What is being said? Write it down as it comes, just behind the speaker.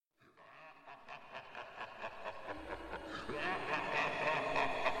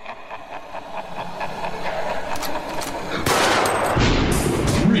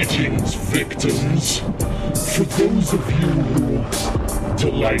those of you who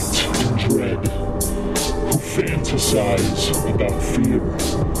delight in dread, who fantasize about fear,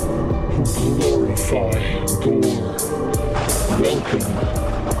 who glorify gore, welcome.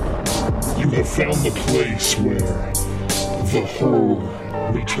 You have found the place where the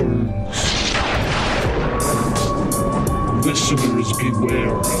horror returns. Listeners,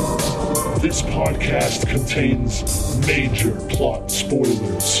 beware. This podcast contains major plot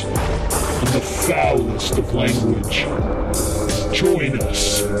spoilers and the foulest of language. Join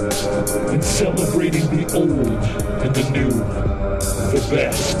us in celebrating the old and the new, the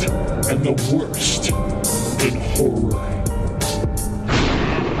best and the worst in horror.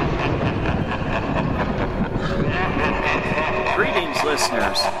 Greetings,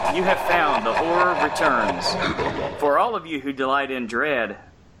 listeners. You have found The Horror Returns. For all of you who delight in dread,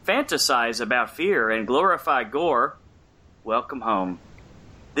 fantasize about fear, and glorify gore, welcome home.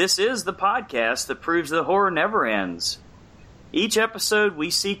 This is the podcast that proves that horror never ends. Each episode, we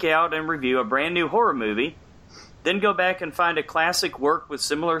seek out and review a brand new horror movie, then go back and find a classic work with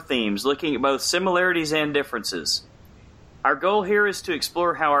similar themes, looking at both similarities and differences. Our goal here is to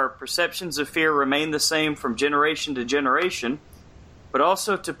explore how our perceptions of fear remain the same from generation to generation, but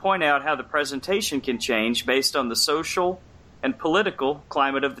also to point out how the presentation can change based on the social and political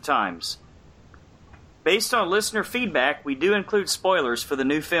climate of the times. Based on listener feedback, we do include spoilers for the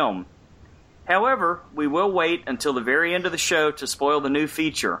new film. However, we will wait until the very end of the show to spoil the new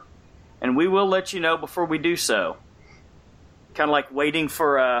feature, and we will let you know before we do so. Kind of like waiting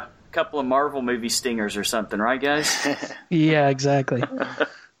for a couple of Marvel movie stingers or something, right, guys? Yeah, exactly.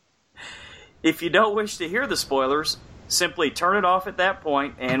 If you don't wish to hear the spoilers, simply turn it off at that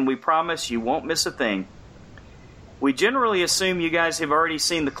point, and we promise you won't miss a thing. We generally assume you guys have already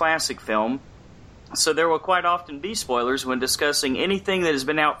seen the classic film, so there will quite often be spoilers when discussing anything that has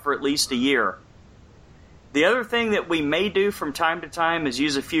been out for at least a year. The other thing that we may do from time to time is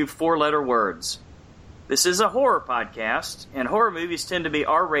use a few four-letter words. This is a horror podcast, and horror movies tend to be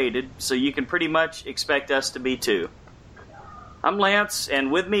R-rated, so you can pretty much expect us to be too. I'm Lance,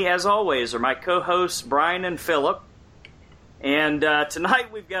 and with me, as always, are my co-hosts Brian and Philip. And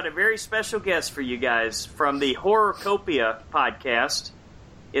tonight we've got a very special guest for you guys from the Horrorcopia podcast.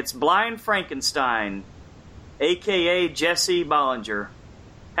 It's Blind Frankenstein, a.k.a. Jesse Bollinger.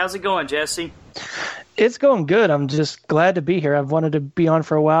 How's it going, Jesse? It's going good. I'm just glad to be here. I've wanted to be on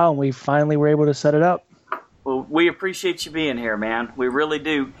for a while, and we finally were able to set it up. Well, we appreciate you being here, man. We really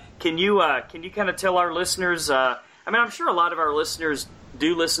do. Can you kind of tell our listeners? I'm sure a lot of our listeners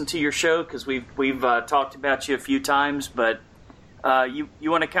do listen to your show because we've talked about you a few times, but.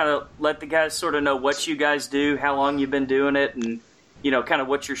 You want to kind of let the guys sort of know what you guys do, how long you've been doing it, and, kind of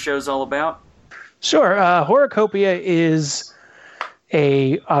what your show's all about? Sure. Horrorcopia is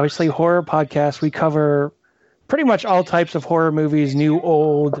obviously horror podcast. We cover pretty much all types of horror movies, new,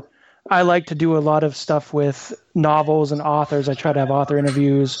 old. I like to do a lot of stuff with novels and authors. I try to have author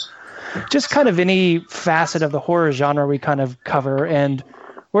interviews. Just kind of any facet of the horror genre we kind of cover. And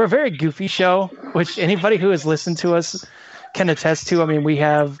we're a very goofy show, which anybody who has listened to us can attest to. I mean, we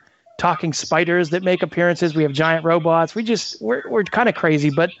have talking spiders that make appearances. We have giant robots. We're kind of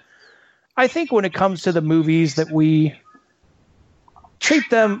crazy, but I think when it comes to the movies that we treat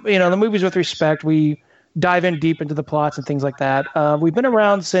them, the movies with respect, we dive in deep into the plots and things like that. We've been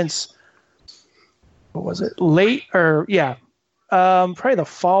around since, what was it? Probably the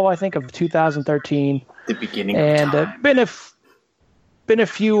fall, I think, of 2013. The beginning of time. And been a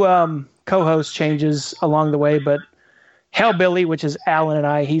few co-host changes along the way, but Hellbilly, which is Alan and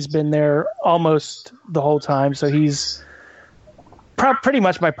I, he's been there almost the whole time, so he's pretty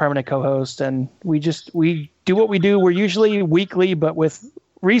much my permanent co-host, and we do what we do. We're usually weekly, but with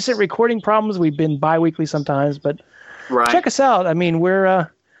recent recording problems, we've been bi-weekly sometimes, but right. Check us out. I mean, we're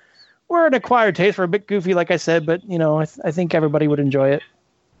an acquired taste. We're a bit goofy, like I said, but, I think everybody would enjoy it.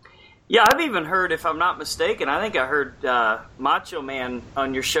 Yeah, I've even heard, if I'm not mistaken, I think I heard Macho Man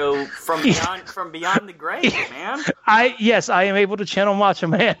on your show from beyond the grave, man. I am able to channel Macho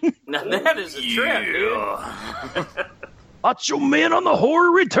Man. Now that is a trip, dude. Macho Man on the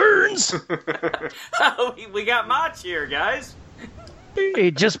Horror Returns. We got Mach here, guys.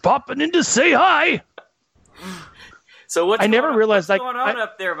 Hey, just popping in to say hi. So what's going on I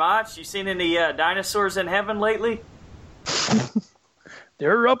up there, Mach? You seen any dinosaurs in heaven lately?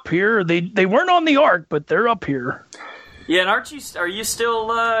 They're up here. They weren't on the ark, but they're up here. Yeah, and are you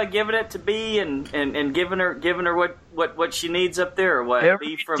still giving it to Bee and giving her what she needs up there, or what?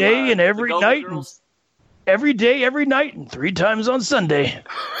 Every day and every night, every day, every night, and 3 times on Sunday.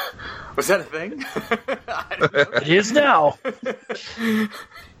 Was that a thing? It is now.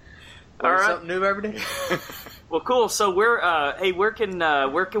 All right. Something new every day. Well, cool. So where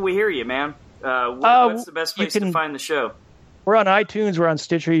can we hear you, man? What's the best place to find the show? We're on iTunes. We're on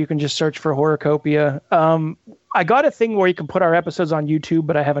Stitcher. You can just search for Horrorcopia. I got a thing where you can put our episodes on YouTube,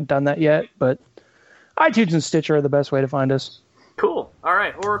 but I haven't done that yet. But iTunes and Stitcher are the best way to find us. Cool. All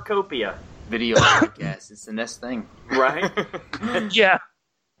right, Horrorcopia. Video podcast. It's the next thing. Right? Yeah.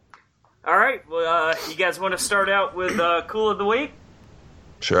 All right. Well, you guys want to start out with Cool of the Week?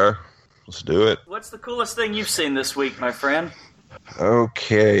 Sure. Let's do it. What's the coolest thing you've seen this week, my friend?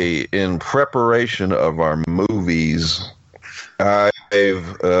 Okay. In preparation of our movies,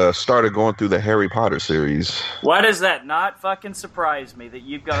 I've started going through the Harry Potter series. Why does that not fucking surprise me that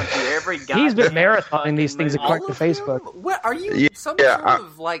you've gone through every goddamn... He's been marathoning these things movie? according to Facebook. What are you? Some sort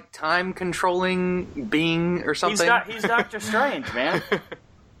of like time controlling being or something? He's Doctor Strange, man.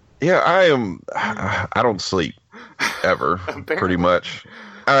 Yeah, I am. I don't sleep ever, pretty much.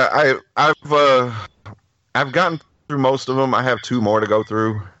 I've gotten through most of them. I have 2 more to go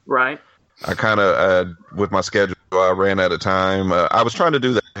through. Right. I kind of, with my schedule, I ran out of time. I was trying to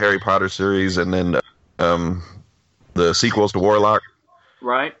do the Harry Potter series and then the sequels to Warlock.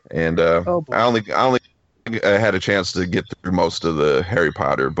 Right. And I only had a chance to get through most of the Harry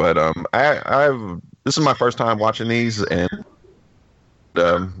Potter, but this is my first time watching these, and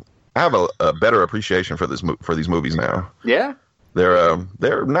I have a better appreciation for these movies now. Yeah.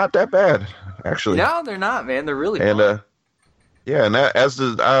 They're not that bad, actually. No, they're not, man. They're really and fun. yeah, and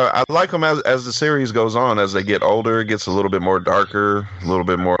I like them as the series goes on. As they get older, it gets a little bit more darker, a little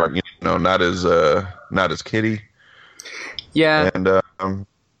bit more, not as kiddie. Yeah. And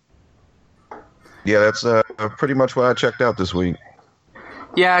yeah, that's pretty much what I checked out this week.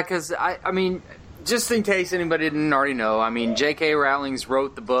 Yeah, because I mean, just in case anybody didn't already know, I mean, J.K. Rowling's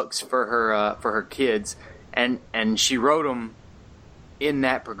wrote the books for her kids, and she wrote them in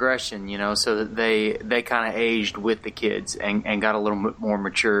that progression, so that they kind of aged with the kids and got a little bit more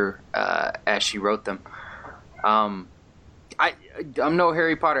mature as she wrote them. I'm no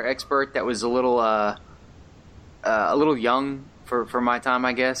Harry Potter expert. That was a little young for my time,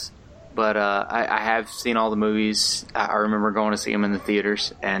 I guess. But I have seen all the movies. I remember going to see them in the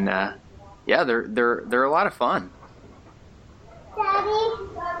theaters, and yeah, they're a lot of fun. Daddy.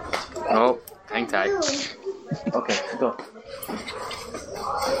 Oh, hang tight. Okay, go.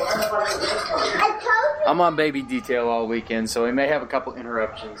 I'm on baby detail all weekend, so we may have a couple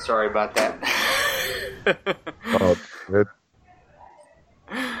interruptions. Sorry about that. Oh, good.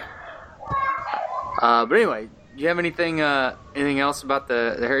 But anyway, do you have anything else about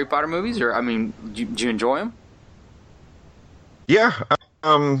the Harry Potter movies, or I mean, did you enjoy them? Yeah,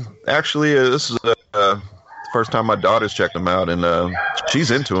 actually, this is the first time my daughter's checked them out, and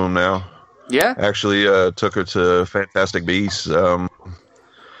she's into them now. Yeah, actually, took her to Fantastic Beasts.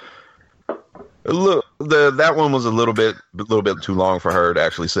 That one was a little bit too long for her to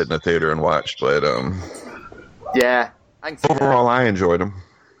actually sit in the theater and watch, but yeah, I can see overall, I enjoyed them.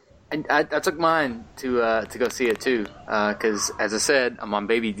 I took mine to go see it too, because as I said, I'm on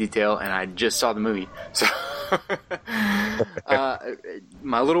baby detail and I just saw the movie. So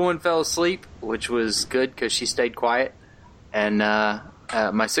my little one fell asleep, which was good because she stayed quiet, and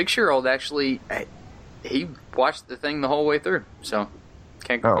my 6-year-old actually he watched the thing the whole way through. So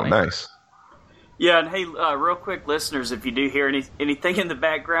can't complain. Oh, nice. Yeah, and hey, real quick, listeners, if you do hear anything in the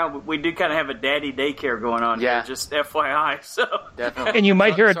background, we do kind of have a daddy daycare going on here, just FYI. So definitely. And you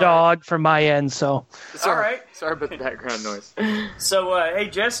might hear a dog from my end, so. Sorry. All right. Sorry about the background noise. So, hey,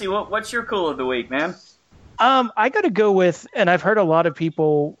 Jesse, what's your cool of the week, man? I got to go with, and I've heard a lot of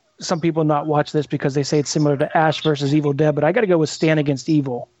people, some people not watch this because they say it's similar to Ash versus Evil Dead, but I got to go with Stand Against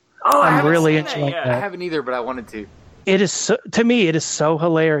Evil. Oh, I'm really enjoying that. I haven't either, but I wanted to. It is to me, it is so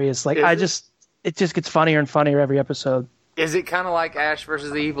hilarious. Like it just gets funnier and funnier every episode. Is it kind of like Ash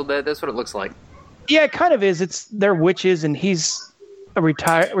versus the Evil Dead? That's what it looks like. Yeah, it kind of is. They're witches, and he's a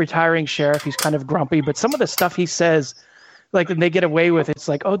retiring sheriff. He's kind of grumpy, but some of the stuff he says, like, and they get away with, it's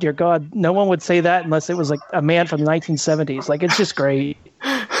like, oh dear God, no one would say that unless it was like a man from the 1970s. Like, it's just great.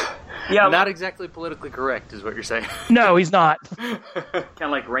 Yeah, not exactly politically correct, is what you're saying. No, he's not. Kind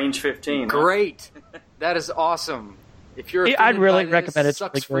of like Range 15. Great, that is awesome. If you're, I'd really recommend it.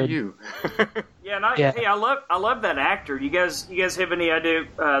 Sucks for you. Yeah, and hey, I love that actor. You guys have any idea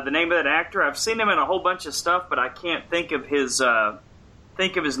the name of that actor? I've seen him in a whole bunch of stuff, but I can't think of his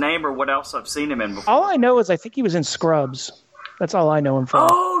name or what else I've seen him in before. All I know is I think he was in Scrubs. That's all I know him from.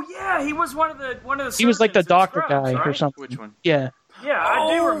 Oh yeah, he was one of the. He was like the doctor Scrubs, guy right? or something. Which one? Yeah. Yeah,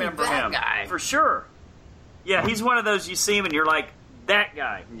 I do remember that him guy. for sure. Yeah, he's one of those you see him and you're like, that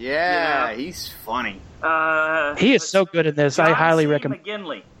guy. Yeah, you know? he's funny. He is so good in this. John I highly C. recommend.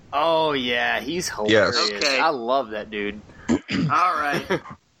 McGinley. Oh yeah, he's hilarious. Yes. Okay. I love that dude. All right.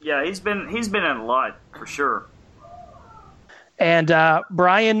 Yeah, he's been in a lot for sure. And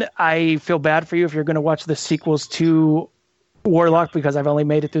Brian, I feel bad for you if you're going to watch the sequels to Warlock because I've only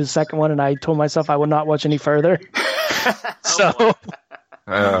made it through the second one, and I told myself I would not watch any further. So,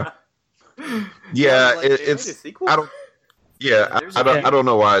 yeah, Like, they made a it's. sequel? I don't. Yeah, I don't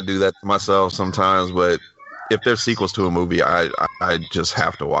know why I do that to myself sometimes, but if there's sequels to a movie, I just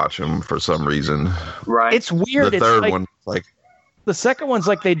have to watch them for some reason. Right. it's weird. The It's third like, one, like, the second one's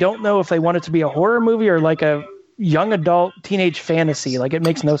like they don't know if they want it to be a horror movie or like a young adult teenage fantasy. Like it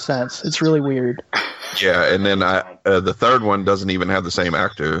makes no sense. It's really weird. yeah, and then the third one doesn't even have the same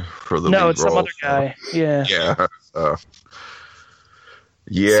actor for the No, lead it's role. some other guy. Yeah. Yeah,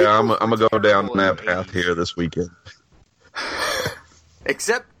 yeah, I'm gonna go down that path here this weekend.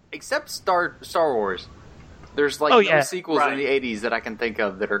 Except Star Wars. There's like no sequels in the 80s that I can think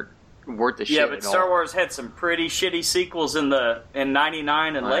of that are worth the shit. Yeah, but at Star all. Wars had some pretty shitty sequels in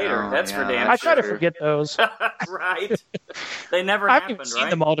 '99 and later. That's for damn I try to sure. forget those. Right. They never I haven't happened, even seen right?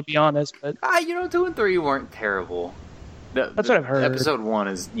 them all, to be honest. But 2 and 3 weren't terrible. That's what I've heard. Episode 1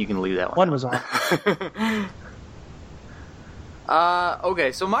 is, you can leave that one one. was off.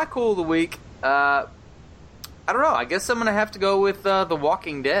 Okay, so my cool of the week, I don't know. I guess I'm going to have to go with The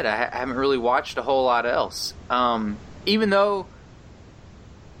Walking Dead. I haven't really watched a whole lot else. Even though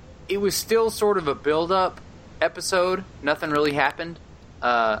it was still sort of a build-up episode, nothing really happened.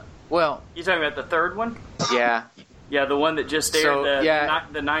 Well, You talking about the third one? yeah. Yeah, the one that just aired, So, yeah.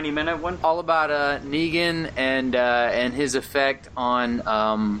 the 90-minute one? All about Negan and his effect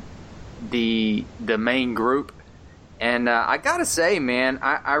on the main group. And I gotta say, man,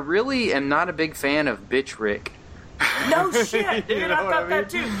 I really am not a big fan of Bitch Rick. No shit, dude. You know I what thought I that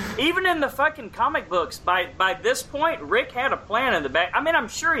too. Even in the fucking comic books, by this point, Rick had a plan in the back. I mean, I'm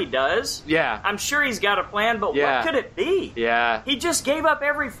sure he does. Yeah. I'm sure he's got a plan, but Yeah. what could it be? Yeah. He just gave up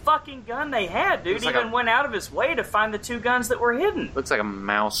every fucking gun they had, dude. Looks like Even a- went out of his way to find the 2 guns that were hidden. Looks like a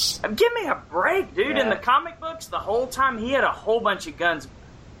mouse. Give me a break, dude. Yeah. In the comic books, the whole time he had a whole bunch of guns.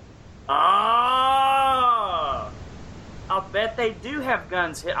 Oh! I'll bet they do have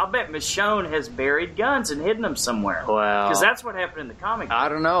guns. I'll bet Michonne has buried guns and hidden them somewhere. Well, Because that's what happened in the comic book. I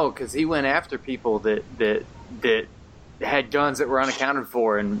don't know, because he went after people that had guns that were unaccounted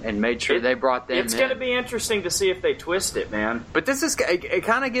for and made sure they brought them It's in. going to be interesting to see if they twist it, man. But it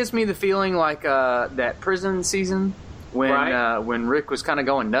kind of gives me the feeling like that prison season when Rick was kind of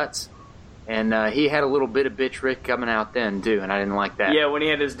going nuts. And he had a little bit of Bitch Rick coming out then, too, and I didn't like that. Yeah, when he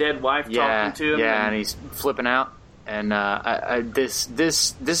had his dead wife talking to him. Yeah, and he's flipping out. And this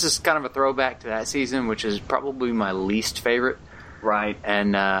is kind of a throwback to that season, which is probably my least favorite. Right.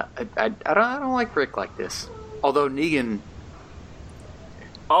 And I don't like Rick like this. Although Negan,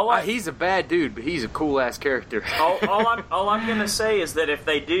 he's a bad dude, but he's a cool ass character. all I'm going to say is that if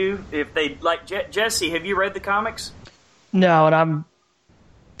they like Jesse, have you read the comics? No, and I'm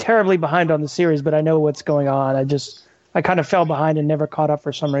terribly behind on the series, but I know what's going on. I kind of fell behind and never caught up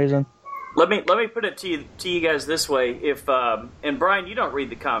for some reason. Let me put it to you guys this way: if and Brian, you don't read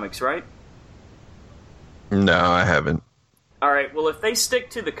the comics, right? No, I haven't. All right. Well, if they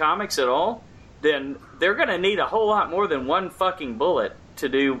stick to the comics at all, then they're going to need a whole lot more than one fucking bullet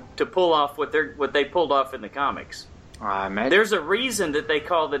to pull off what they pulled off in the comics. I imagine. There's a reason that they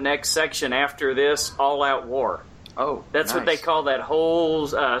call the next section after this "All Out War." Oh, That's what nice. they call that whole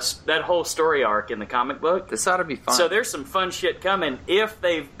story arc in the comic book. This ought to be fun. So there's some fun shit coming if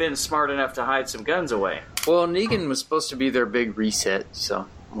they've been smart enough to hide some guns away. Well, Negan was supposed to be their big reset, so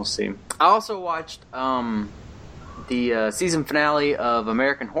we'll see. I also watched the season finale of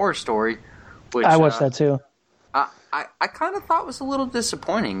American Horror Story, which I watched that too. I kind of thought was a little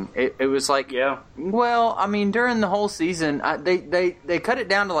disappointing. It was like, Yeah. well, I mean, during the whole season, they cut it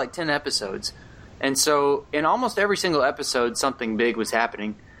down to like 10 episodes. And so in almost every single episode, something big was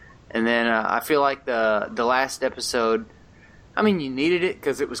happening. And then I feel like the last episode, I mean, you needed it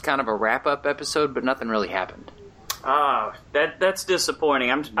because it was kind of a wrap-up episode, but nothing really happened. That's disappointing.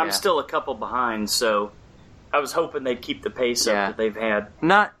 I'm Yeah. still a couple behind, so I was hoping they'd keep the pace up that they've had.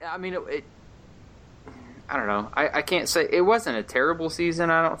 I don't know. I can't say it wasn't a terrible season.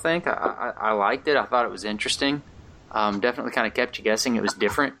 I don't think I liked it. I thought it was interesting. Definitely kind of kept you guessing. It was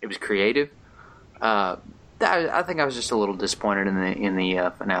different. It was creative. I think I was just a little disappointed in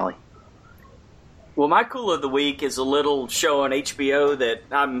the finale. Well, my cool of the week is a little show on HBO that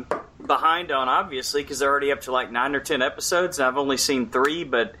I'm behind on, obviously, because they're already up to like 9 or 10 episodes, and I've only seen 3.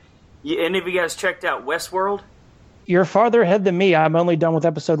 But any of you guys checked out Westworld? You're farther ahead than me. I'm only done with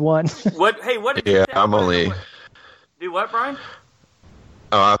episode 1. What? Hey, what? Did you Yeah, think? I'm only. Do what, Brian?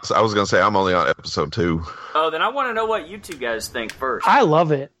 I was going to say I'm only on episode 2. Oh, then I want to know what you two guys think first. I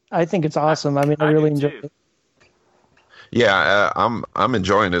love it. I think it's awesome. I mean, I really enjoy it. Yeah, I'm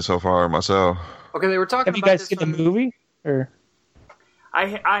enjoying it so far myself. Okay, they were talking Have you about guys seen the movie? Or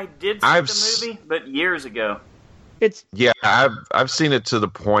I did see the movie, but years ago. Yeah, I've seen it to the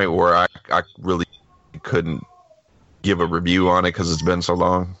point where I really couldn't give a review on it because it's been so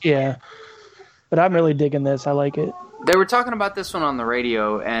long. Yeah, but I'm really digging this. I like it. They were talking about this one on the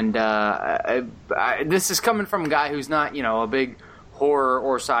radio, and this is coming from a guy who's not, a big horror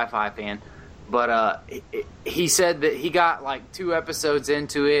or sci-fi fan. But he said that he got like 2 episodes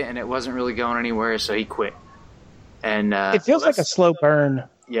into it, and it wasn't really going anywhere, so he quit. And it feels like a slow burn.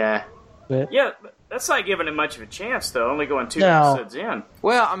 Yeah. But Yeah, but that's not giving it much of a chance, though. Only going 2 episodes in.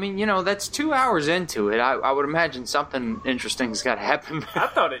 Well, I mean, that's 2 hours into it. I would imagine something interesting's got to happen. I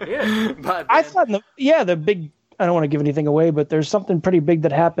thought it did. But I thought, the big. I don't want to give anything away, but there's something pretty big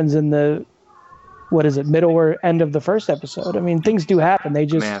that happens in the. What is it, middle or end of the first episode? I mean, things do happen. They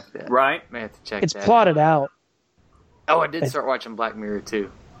just right. May have to check. It's plotted out. Oh, I did start watching Black Mirror too.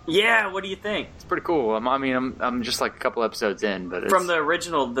 Yeah, what do you think? It's pretty cool. I'm just like a couple episodes in, but it's... From the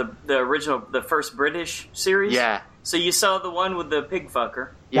original, the first British series. Yeah. So you saw the one with the pig fucker.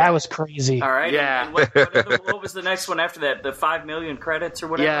 Yeah. That was crazy. All right. Yeah. And what was the next one after that? The 5 million credits or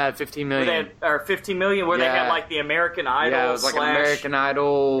whatever. Yeah, 15 million. Or 15 million, where they had like the American Idol. Yeah, it was like an American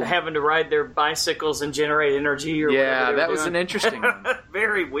Idol. Having to ride their bicycles and generate energy. Or yeah, that was an interesting one.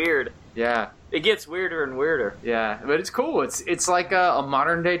 Very weird. Yeah. It gets weirder and weirder. Yeah, but it's cool. It's like a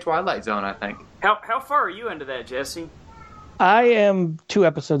modern day Twilight Zone, I think. How far are you into that, Jesse? I am 2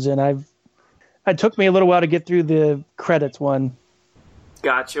 episodes in. It took me a little while to get through the credits one.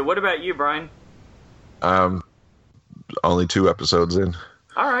 Gotcha. What about you, Brian? Only 2 episodes in.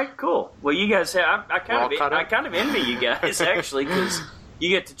 All right, cool. Well, you guys have. I kind of envy you guys actually, because you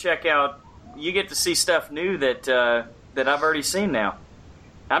get to see stuff new that I've already seen now.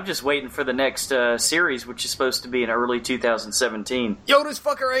 I'm just waiting for the next series, which is supposed to be in early 2017. Yo, this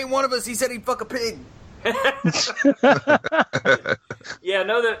fucker ain't one of us. He said he'd fuck a pig. Yeah,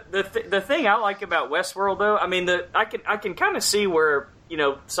 no. The thing I like about Westworld, though, I mean, I can kind of see where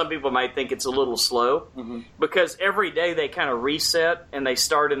some people might think it's a little slow, because every day they kind of reset and they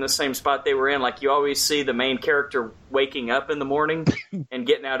start in the same spot they were in. Like you always see the main character waking up in the morning and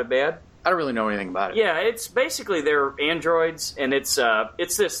getting out of bed. I don't really know anything about it. Yeah, it's basically they're androids, and it's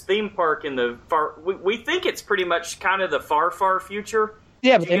this theme park in the far. We think it's pretty much kind of the far future.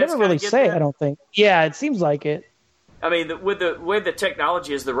 Yeah, but they never really say. I don't think. Yeah, it seems like it. I mean, with the way the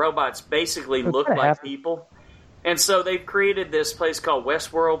technology is, the robots basically look like people, and so they've created this place called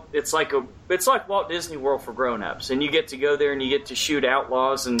Westworld. It's like Walt Disney World for grown-ups, and you get to go there and you get to shoot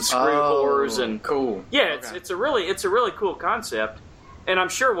outlaws and screw whores and cool. Yeah, it's a really cool concept. And I'm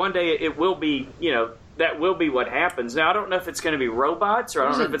sure one day it will be, that will be what happens. Now, I don't know if it's going to be robots, or I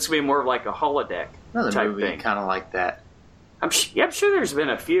don't know if it's going to be more of like a holodeck type movie thing. Kind of like that. I'm sure there's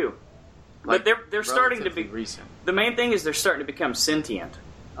been a few. Like, but they're starting to be... recent. The main thing is they're starting to become sentient.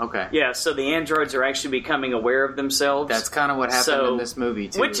 Okay. Yeah, so the androids are actually becoming aware of themselves. That's kind of what happened in this movie,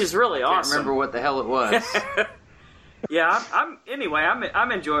 too. Which is really awesome. I can't remember what the hell it was. Yeah, I'm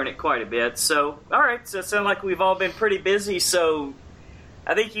enjoying it quite a bit. So, all right, so it sounds like we've all been pretty busy, so...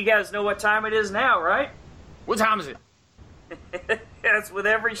 I think you guys know what time it is now, right? What time is it? As with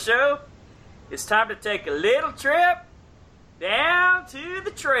every show, it's time to take a little trip down to the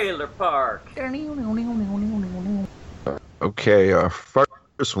trailer park. Okay, our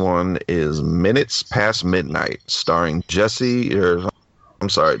first one is Minutes Past Midnight, starring Jason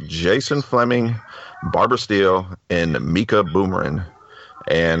Fleming, Barbara Steele, and Mika Boomerang.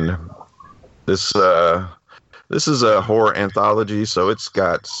 And this is a horror anthology, so it's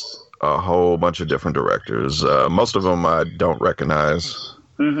got a whole bunch of different directors. Most of them I don't recognize.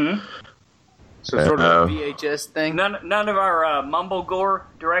 Mm-hmm. So sort of a VHS thing? None of our mumble gore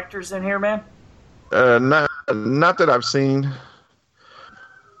directors in here, man? Not that I've seen.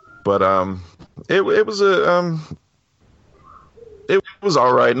 But it was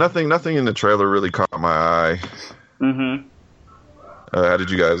all right. Nothing in the trailer really caught my eye. Mm-hmm. How did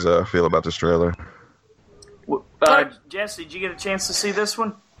you guys feel about this trailer? Jesse, did you get a chance to see this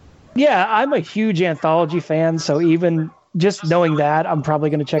one? Yeah, I'm a huge anthology fan, so even just knowing that, I'm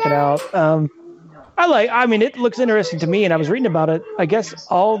probably going to check it out. It looks interesting to me, and I was reading about it. I guess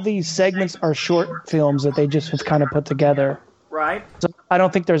all these segments are short films that they just have kind of put together. Right. So I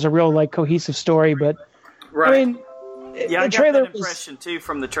don't think there's a real cohesive story, but right. I mean, yeah, I got that impression too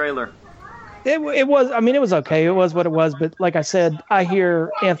from the trailer. It was okay. It was what it was, but like I said, I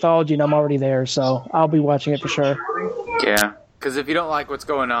hear anthology and I'm already there, so I'll be watching it for sure. Yeah. Because if you don't like what's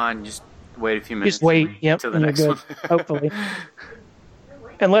going on, just wait a few minutes. Just wait. Yep, to the and you're next good. one. Hopefully.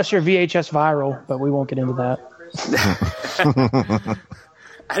 Unless you're VHS viral, but we won't get into that.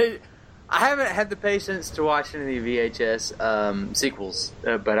 I haven't had the patience to watch any of the VHS sequels,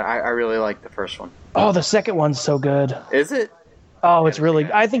 but I really like the first one. Oh, the second one's so good. Is it? Oh, it's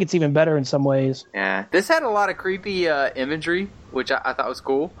really... I think it's even better in some ways. Yeah. This had a lot of creepy imagery, which I thought was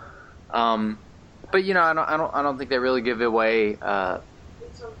cool. But you know, I don't think they really give away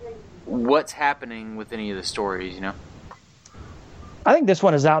what's happening with any of the stories. You know. I think this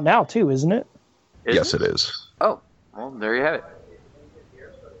one is out now too, isn't it? Yes, it is. Oh, well, there you have it.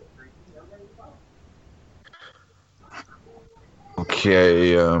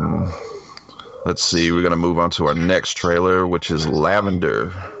 Okay, let's see. We're going to move on to our next trailer, which is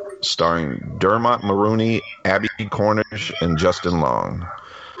Lavender, starring Dermot Mulroney, Abby Cornish, and Justin Long.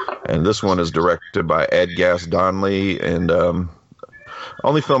 And this one is directed by Ed Gass Donnelly, and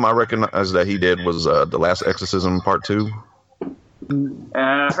only film I recognize that he did was The Last Exorcism Part 2.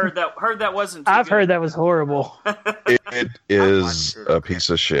 Heard that wasn't too I've good. heard that was horrible. It is a piece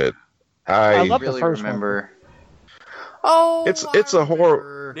of shit. I love really the first remember. Oh, It's a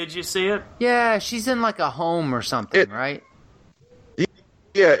horror. Did you see it? Yeah, she's in like a home or something, right?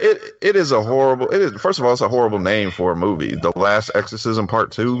 Yeah, it is a horrible. It is, first of all, it's a horrible name for a movie. The Last Exorcism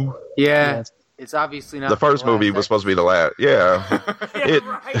Part 2. Yeah, Yes. it's obviously not The first movie was supposed to be the last. Yeah, Yeah,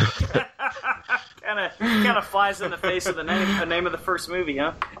 right. kind of flies in the face of the name of the first movie,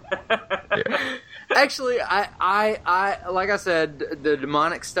 huh? yeah. Actually, I like I said, the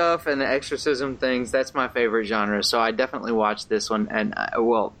demonic stuff and the exorcism things, that's my favorite genre. So I definitely watched this one, and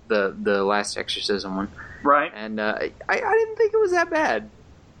the Last Exorcism one, Right. and I didn't think it was that bad.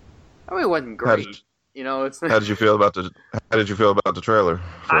 I mean, it wasn't great. You know, it's How did you feel about the trailer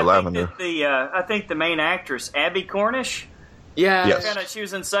for Lavender? I think the main actress, Abby Cornish, yeah, Yes. she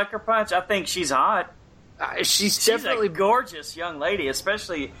was in Sucker Punch. I think she's hot. she's She's definitely a gorgeous young lady,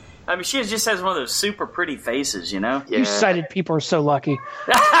 especially. I mean, she just has one of those super pretty faces, you know. You sighted people are so lucky.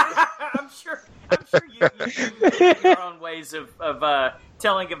 I'm sure you have your own ways of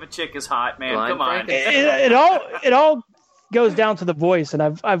telling if a chick is hot, man. Blind Come on. It all goes down to the voice, and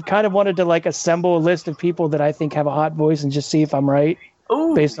I've kind of wanted to like assemble a list of people that I think have a hot voice and just see if I'm right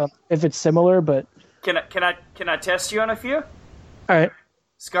Ooh. based on if it's similar. But Can I test you on a few? all right,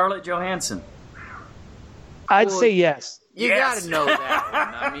 Scarlett Johansson. I'd say yes. You Yes. gotta know that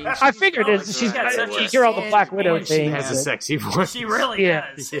one. I mean, I figured it. She's got such You a hear all the Black Widow She things. has a but- sexy voice. She really Yeah.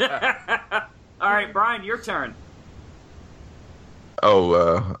 does. All right, Brian, your turn.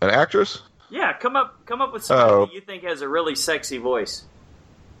 Oh, an actress? Yeah, come up with somebody Oh. that you think has a really sexy voice.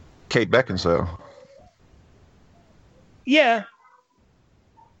 Kate Beckinsale. Yeah,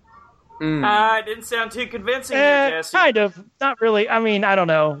 It didn't sound too convincing, there, Jesse. kind of. Not really. I mean, I don't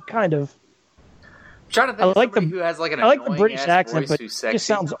know. Kind of. Trying to think I of like somebody the who has like an I like the annoying British ass accent, voice but who's it sexy. just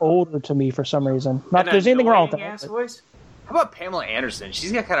sounds older to me for some reason. Not An that there's anything wrong with annoying-ass that. but voice? How about Pamela Anderson?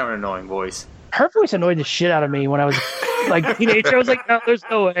 She's got kind of an annoying voice. Her voice annoyed the shit out of me when I was like a teenager. I was like, no, there's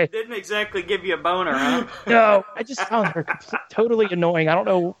no way. Didn't exactly give you a boner, huh? No, I just found her totally annoying. I don't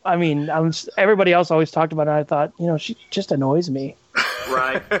know. I mean, everybody else always talked about it. I thought, she just annoys me.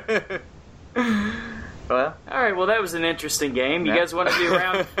 Right. Well, All right, well, that was an interesting game. You Yeah. guys want to do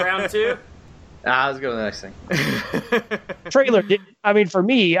round two? let's go to the next thing. Trailer, for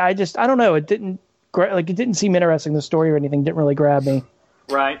me, I don't know. It didn't seem interesting. The story or anything didn't really grab me.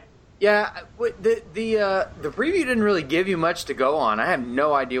 Right. Yeah, the preview didn't really give you much to go on. I have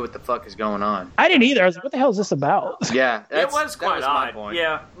no idea what the fuck is going on. I didn't either. I was like, what the hell is this about? Yeah, It was quite my odd. point.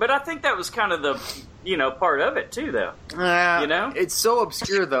 Yeah, but I think that was kind of the, part of it, too, though. You know? it's so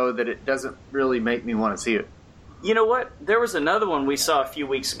obscure though that it doesn't really make me want to see it. You know what? There was another one we saw a few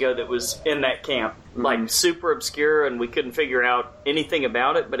weeks ago that was in that camp, like super obscure, and we couldn't figure out anything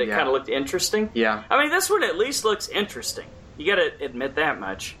about it, but it kind of looked interesting. Yeah, I mean, this one at least looks interesting. You got to admit that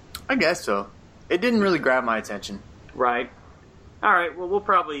much. I guess so. It didn't really grab my attention. Right. All right. Well, we'll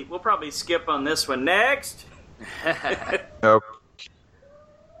probably skip on this one. Next.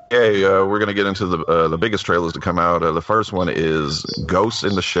 Okay, we're gonna get into the biggest trailers to come out. The first one is Ghost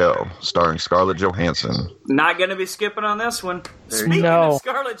in the Shell, starring Scarlett Johansson. Not going to be skipping on this one. Speaking No. of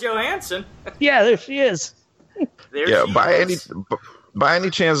Scarlett Johansson, Yeah, there she is. there Yeah, she by is. any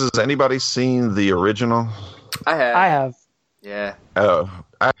chance has anybody seen the original? I have. I have. Yeah.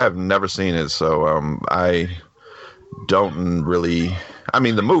 I have never seen it, so I don't really. I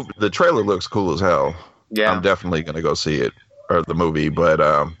mean, the trailer looks cool as hell. Yeah. I'm definitely gonna go see it or the movie, but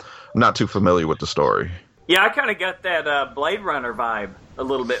I'm not too familiar with the story. Yeah, I kind of got that Blade Runner vibe a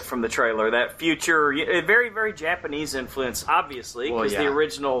little bit from the trailer. That future, very, very Japanese influence, obviously, because the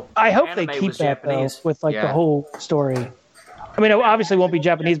original I hope they anime keep was that, Japanese. though, with the whole story. I mean, it obviously won't be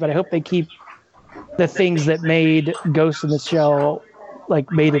Japanese, but I hope they keep the things that made Ghost in the Shell,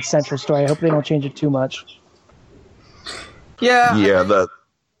 made its central story. I hope they don't change it too much. Yeah,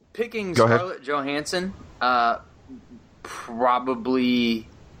 picking Go ahead. Scarlett Johansson probably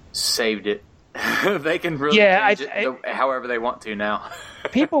saved it. They can really change it however they want to now.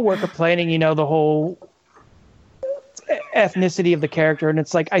 People were complaining, the whole ethnicity of the character, and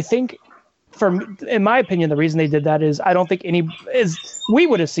it's I think, in my opinion, the reason they did that is I don't think we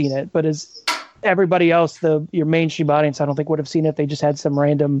would have seen it, but as everybody else, your mainstream audience, I don't think would have seen it. They just had some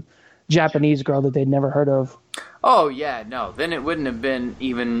random Japanese girl that they'd never heard of. Oh yeah, no. Then it wouldn't have been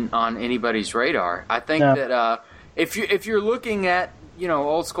even on anybody's radar. I think that if you're looking at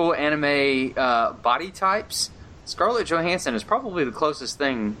old school anime body types, Scarlett Johansson is probably the closest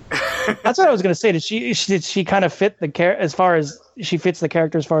thing. That's what I was going to say. Did she kind of fit as far as she fits the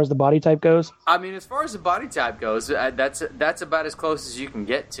character as far as the body type goes? I mean, as far as the body type goes, that's about as close as you can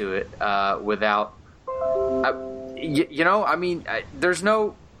get to it without. I mean, there's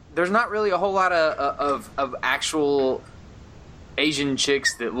not really a whole lot of actual Asian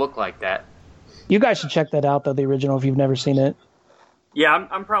chicks that look like that. You guys should check that out, though, the original, if you've never seen it. Yeah,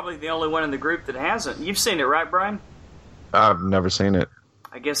 I'm probably the only one in the group that hasn't. You've seen it, right, Brian? I've never seen it.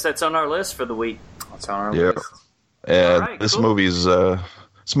 I guess that's on our list for the week. That's on our list. This movie's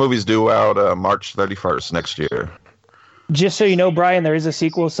due out March 31st next year. Just so you know, Brian, there is a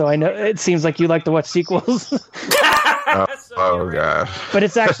sequel, so I know it seems like you like to watch sequels. Oh god! But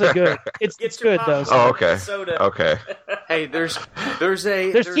it's actually good. It's good though. So. Oh okay. Okay. Hey, there's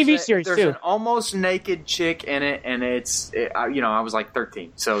TV series there's too. An almost naked chick in it, and I was like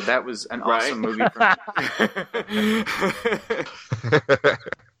 13, so that was an awesome movie for me.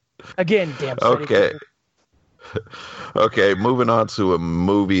 Again, damn. Okay. Okay, moving on to a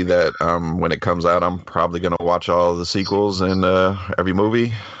movie that when it comes out, I'm probably gonna watch all the sequels and every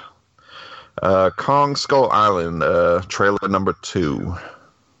movie. Kong Skull Island, trailer number 2.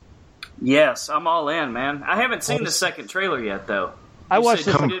 Yes, I'm all in, man. I haven't seen the second trailer yet, though. I watched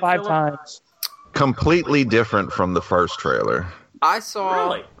it 5 times. Completely different from the first trailer. I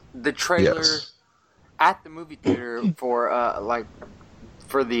saw the trailer at the movie theater for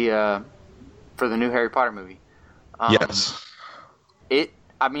the new Harry Potter movie. Yes.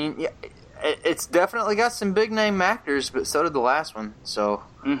 It's definitely got some big name actors, but so did the last one. So.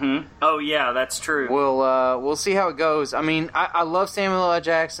 Mm-hmm. Oh yeah, that's true. We'll see how it goes. I mean, I love Samuel L.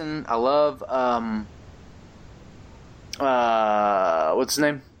 Jackson. I love what's his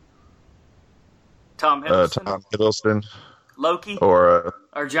name? Tom Hiddleston. Tom Hiddleston. Loki.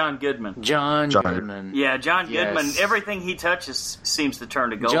 Or John Goodman. John Goodman. Yeah, John Goodman. Yes. Everything he touches seems to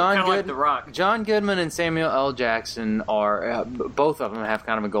turn to gold. Kind of like The Rock. John Goodman and Samuel L. Jackson are both of them have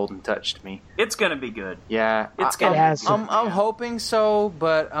kind of a golden touch to me. It's going to be good. Yeah, I'm hoping so,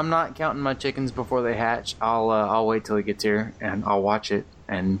 but I'm not counting my chickens before they hatch. I'll wait till it gets here and I'll watch it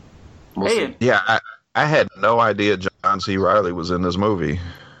and we'll see. Yeah, I had no idea John C. Reilly was in this movie.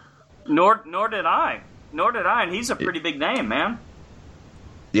 Nor did I. And he's a pretty big name, man.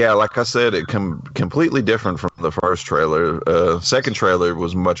 Yeah, like I said, it completely different from the first trailer. Second trailer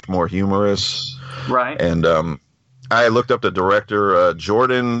was much more humorous. Right. And I looked up the director,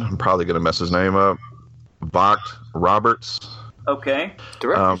 Jordan, I'm probably going to mess his name up, Vogt Roberts. Okay.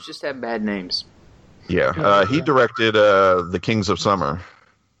 Directors just have bad names. Yeah, he directed The Kings of Summer.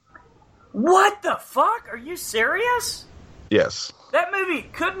 What the fuck? Are you serious? Yes. That movie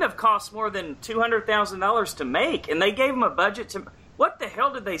couldn't have cost more than $200,000 to make, and they gave him a budget to... What the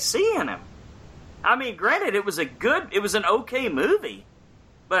hell did they see in him? I mean, granted, it was an okay movie,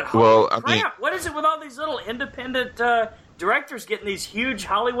 but holy crap, what is it with all these little independent directors getting these huge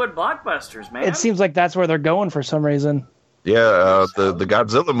Hollywood blockbusters, man? It seems like that's where they're going for some reason. Yeah, the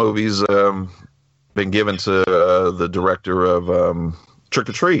Godzilla movies been given to the director of Trick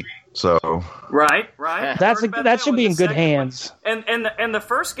or Treat. So right. That should be in good hands. And the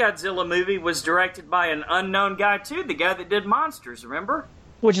first Godzilla movie was directed by an unknown guy too, the guy that did Monsters. Remember?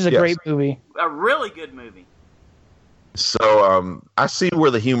 Which is a great movie, a really good movie. So I see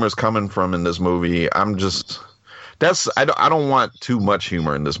where the humor's coming from in this movie. I don't want too much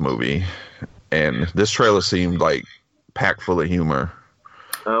humor in this movie, and this trailer seemed like packed full of humor.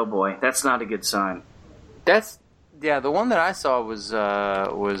 Oh boy, that's not a good sign. Yeah, the one that I saw was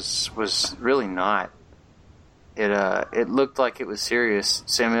really not. It looked like it was serious.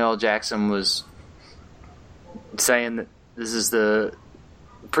 Samuel L. Jackson was saying that this is the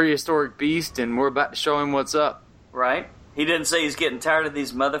prehistoric beast, and we're about to show him what's up. Right? He didn't say he's getting tired of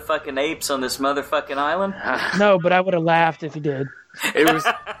these motherfucking apes on this motherfucking island? No, but I would have laughed if he did.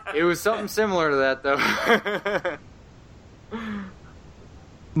 It was something similar to that, though.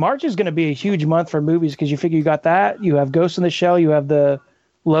 March is going to be a huge month for movies because you figure you got that. You have Ghost in the Shell. You have the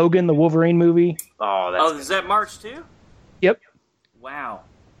Logan, the Wolverine movie. Oh, is that March too? Yep. Wow.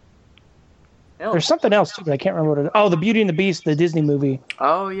 There's something else too, but I can't remember what it is. Oh, the Beauty and the Beast, the Disney movie.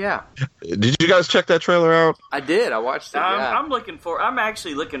 Oh yeah. Did you guys check that trailer out? I did. I watched it. Yeah. I'm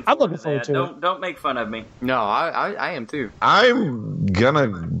actually looking forward to that. Don't make fun of me. No, I am too. I'm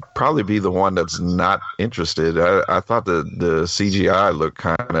gonna probably be the one that's not interested. I thought the CGI looked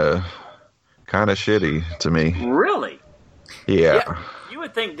kind of shitty to me. Really? Yeah. You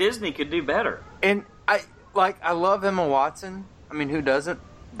would think Disney could do better. And I love Emma Watson. I mean, who doesn't?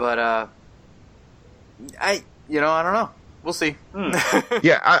 But I don't know. We'll see.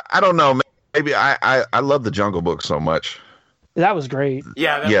 Yeah, I don't know. Maybe I love the Jungle Book so much. That was great.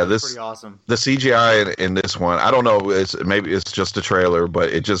 Yeah, that was pretty awesome. The CGI in this one, I don't know. Maybe it's just a trailer, but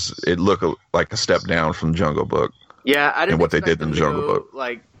it looked like a step down from Jungle Book. Yeah, I didn't. And what they did in Jungle Book,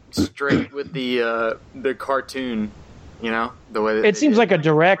 like straight with the cartoon. You know, the way that it seems like a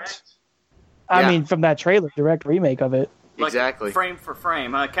direct. I mean, from that trailer, direct remake of it. Exactly. Like frame for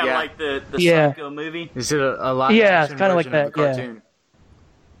frame, kind of like the Psycho movie. Is it a live Yeah, action it's kind of like version that. the cartoon? Yeah.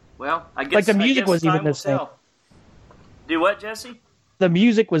 Well, I guess like the music was time even the will same. tell. Do what, Jesse? The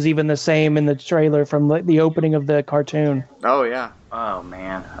music was even the same in the trailer from the opening of the cartoon. Oh yeah. Oh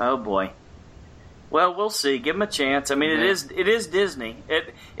man. Oh boy. Well, we'll see. Give them a chance. I mean, it is Disney.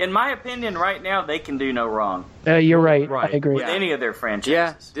 In my opinion, right now they can do no wrong. You're right. I agree. With any of their franchises.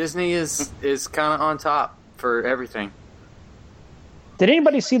 Yeah, Disney is kind of on top for everything. Did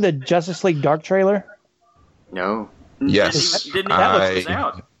anybody see the Justice League Dark trailer? No. Yes. Didn't that was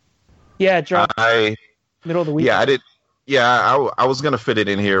out? Yeah, it dropped middle of the week. Yeah, I did. Yeah, I was gonna fit it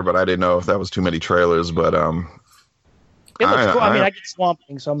in here, but I didn't know if that was too many trailers. But it looks cool. I mean, I get Swamp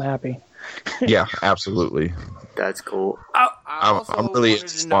Thing, so I'm happy. Yeah, absolutely. That's cool. I'm really into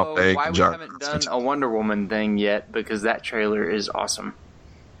Swamp Thing. Why we haven't done a Wonder Woman thing yet? Because that trailer is awesome.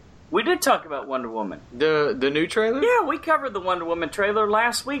 We did talk about Wonder Woman. The new trailer? Yeah, we covered the Wonder Woman trailer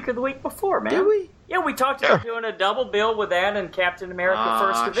last week or the week before, man. Did we? Yeah, we talked about doing a double bill with that and Captain America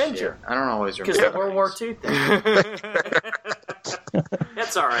First Avenger. Shit. I don't always remember. Because the World War II thing.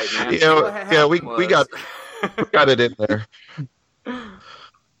 That's all right, man. We got it in there.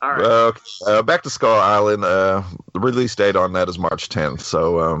 All right. Back to Skull Island. The release date on that is March 10th.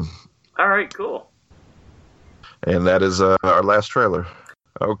 So. All right, cool. And that is our last trailer.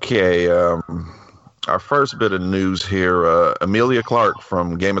 Okay, our first bit of news here. Emilia Clarke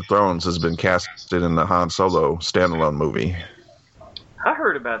from Game of Thrones has been casted in the Han Solo standalone movie. I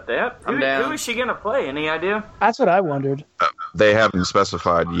heard about that. Who is she going to play? Any idea? That's what I wondered. They haven't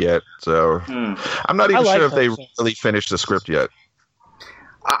specified yet, so I'm not even sure if they really finished the script yet.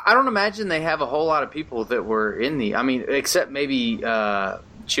 I don't imagine they have a whole lot of people that were in except maybe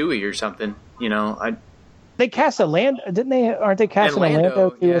Chewie or something. You know, They cast didn't they? Aren't they casting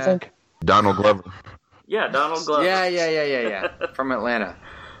Orlando too? Yeah. I think Donald Glover. Yeah, Donald Glover. Yeah. From Atlanta.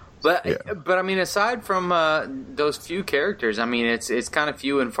 But I mean, aside from those few characters, I mean, it's kind of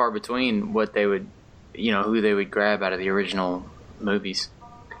few and far between what they would, who they would grab out of the original movies.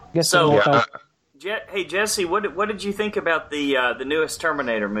 Hey Jesse, what did you think about the newest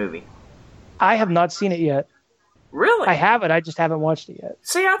Terminator movie? I have not seen it yet. Really? I haven't. I just haven't watched it yet.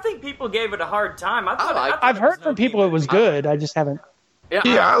 See, I think people gave it a hard time. I've heard from people it was good. I just haven't. Yeah,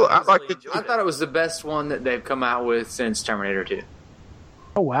 I like it. I thought it was the best one that they've come out with since Terminator 2.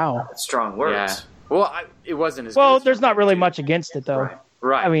 Oh wow, that's strong words. Yeah. Well, it wasn't as well. good There's not really much against it though.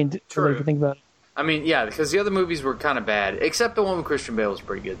 Right. I mean, true. If you think about it. I mean, yeah, because the other movies were kind of bad, except the one with Christian Bale was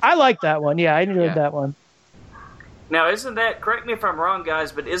pretty good. I like that one. Yeah, I enjoyed that one. Now, isn't that, correct me if I'm wrong,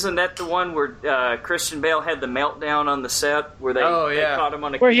 guys, but isn't that the one where Christian Bale had the meltdown on the set where they caught him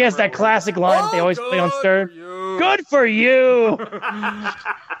on a where he has that classic line that they always play on Stern? Good for you!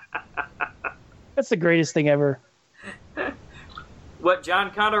 That's the greatest thing ever. What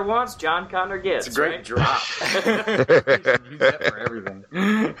John Connor wants, John Connor gets. It's a great drop. Use that for everything.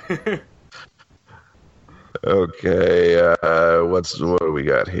 Okay, what do we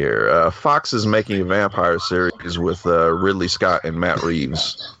got here? Fox is making a vampire series with Ridley Scott and Matt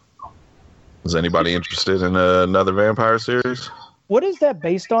Reeves. Is anybody interested in another vampire series? What is that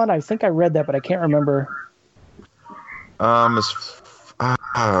based on? I think I read that, but I can't remember. I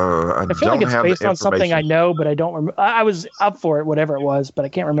feel like it's based on something I know, but I don't remember. I was up for it, whatever it was, but I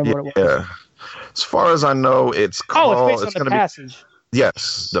can't remember what it was. Yeah. As far as I know, it's called... Oh, it's based on The Passage.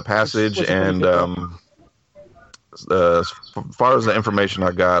 Yes, The Passage, Was it really and good? as far as the information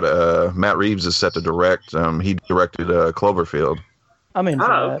I got, Matt Reeves is set to direct. He directed Cloverfield. I'm in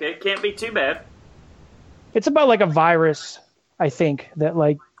for Oh, that. okay. Can't be too bad. It's about like a virus, I think, that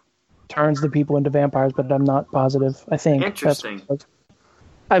like turns the people into vampires, but I'm not positive. I think. Interesting.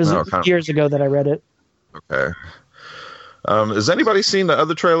 I was No, kind of- years ago that I read it. Okay. Has anybody seen the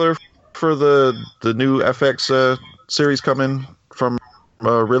other trailer for the new FX series coming from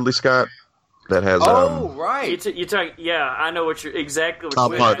Ridley Scott? That has right. You talk. Yeah, I know what you're exactly. What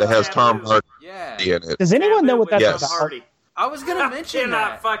Tom you're Hardy. That has Tom Hardy Yeah. in it. Does anyone know what that's Yes. about? Hardy. I was gonna I mention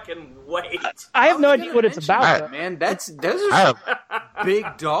cannot that. fucking wait. I have no was idea gonna what it's mention about. that, man. Those I are have, big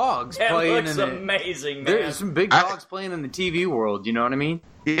dogs That playing looks in the. amazing, man. There's some big dogs playing in the TV world. You know what I mean?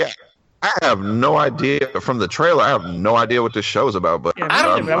 yeah, I have no idea from the trailer. I have no idea what this show is about, but Yeah,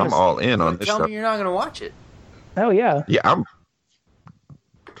 I'm all in on this Tell stuff. me you're not gonna watch it. Oh yeah. Yeah, I'm.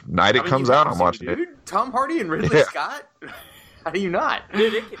 Night it comes you out, have I'm to, watching it. dude. Tom Hardy and Ridley Yeah. Scott. How do you not?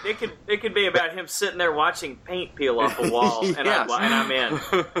 Dude, it could be about him sitting there watching paint peel off a wall, and Yeah. I'm in.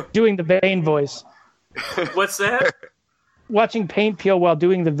 Doing the Bane voice. What's that? Watching paint peel while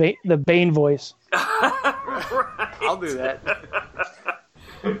doing the Bane voice. Right. I'll do that.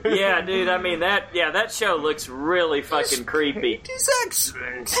 Yeah, dude. I mean that show looks really fucking creepy. He's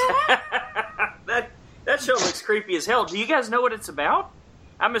excellent. That show looks creepy as hell. Do you guys know what it's about?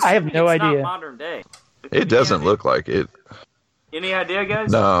 I'm I have assuming no it's idea. Not modern day. It doesn't look like it. Any idea,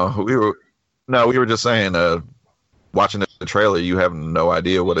 guys? No, we were just saying. Watching the trailer, you have no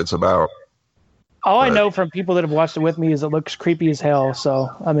idea what it's about. All I know from people that have watched it with me is it looks creepy as hell, so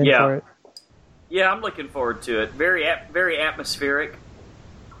I'm in for it. Yeah, I'm looking forward to it. Very atmospheric.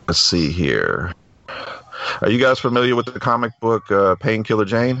 Let's see here. Are you guys familiar with the comic book Painkiller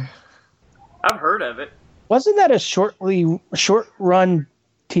Jane? I've heard of it. Wasn't that a short run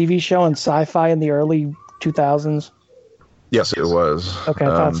TV show on Sci-Fi in the early 2000s? Yes, it was. Okay, I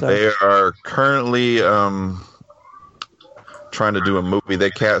thought so. They are currently trying to do a movie. They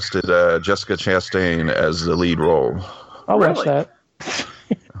casted Jessica Chastain as the lead role. I'll watch Really? that.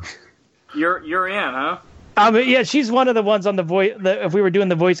 You're in, huh? Yeah, she's one of the ones on the voice. If we were doing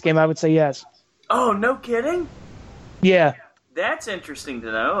the voice game, I would say yes. Oh, no kidding? Yeah. That's interesting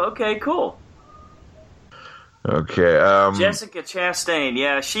to know. Okay, cool. Okay. Jessica Chastain,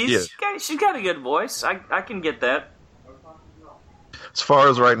 yeah, she's got a good voice. I can get that. As far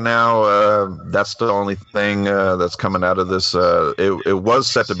as right now, that's the only thing that's coming out of this. It was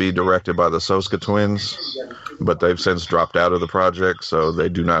set to be directed by the Soska twins, but they've since dropped out of the project, so they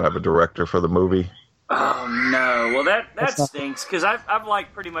do not have a director for the movie. Oh no! Well, that stinks because I've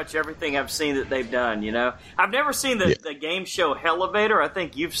liked pretty much everything I've seen that they've done. You know, I've never seen the game show Elevator. I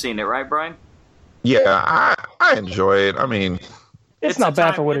think you've seen it, right, Brian? Yeah, I enjoy it. I mean, It's not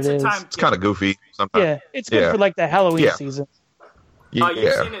bad for what it is. it's kind of goofy sometimes. Yeah, it's good for like the Halloween season. Yeah. Oh,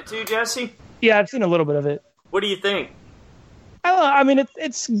 you've seen it too, Jesse? Yeah, I've seen a little bit of it. What do you think? I mean,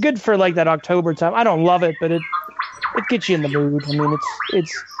 it's good for like that October time. I don't love it, but it gets you in the mood. I mean,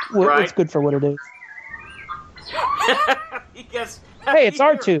 it's good for what it is. Hey, it's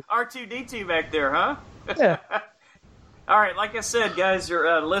R2. R2D2 back there, huh? Yeah. All right, like I said, guys,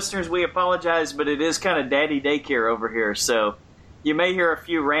 your listeners, we apologize, but it is kind of daddy daycare over here, so you may hear a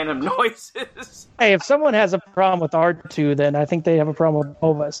few random noises. Hey, if someone has a problem with R2, then I think they have a problem with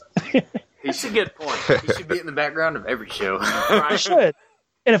all of us. It's a good point. He should be in the background of every show. I should.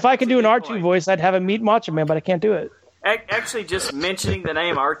 And if I could do an R2 point. voice, I'd have him meet Macho Man, but I can't do it. Actually, just mentioning the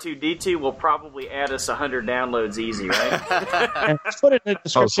name R2D2 will probably add us 100 downloads easy, right? And just put it in the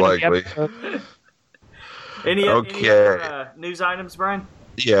description of the likely. episode. Any other news items, Brian?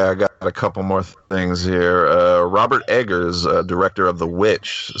 Yeah, I got a couple more things here. Robert Eggers, director of The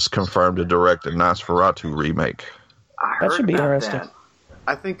Witch, is confirmed to direct a Nosferatu remake. I That heard should be about interesting. that.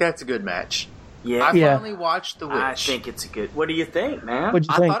 I think that's a good match. Yeah, I finally watched The Witch. I think it's a good. What do you think, man? What'd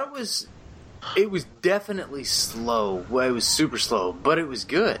you I think? thought it was definitely slow. Well, it was super slow, but it was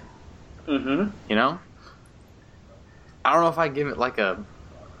good. Mm-hmm. You know? I don't know if I give it like a...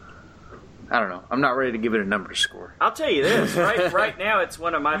 I don't know. I'm not ready to give it a number score. I'll tell you this. Right now, it's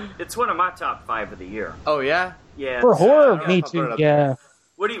one of my top 5 of the year. Oh, yeah? Yeah. For horror, Yeah, me I'll put too. it up Yeah.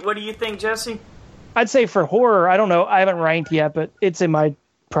 What do you think, Jesse? I'd say for horror, I don't know. I haven't ranked yet, but it's in my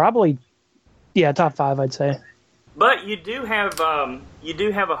probably, top 5, I'd say. But you do have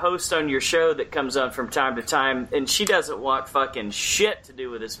a host on your show that comes on from time to time, and she doesn't want fucking shit to do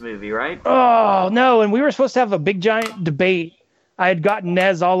with this movie, right? Oh, no. And we were supposed to have a big, giant debate. I had gotten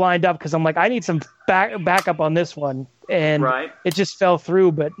Nez all lined up because I'm like, I need some backup on this one. And Right. it just fell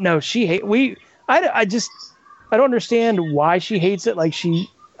through. But no, I don't understand why she hates it. Like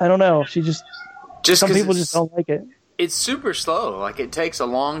I don't know. Some people just don't like it. It's super slow. Like it takes a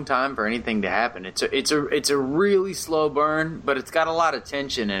long time for anything to happen. It's a really slow burn, but it's got a lot of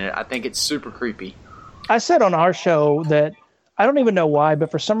tension in it. I think it's super creepy. I said on our show that I don't even know why, but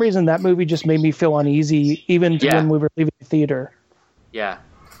for some reason that movie just made me feel uneasy, even when we were leaving the theater. Yeah,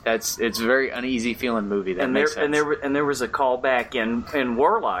 it's a very uneasy feeling movie. That makes sense. And there was a callback in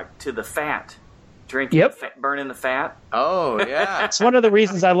Warlock to the fat. Drinking, burning the fat. Oh, yeah. It's one of the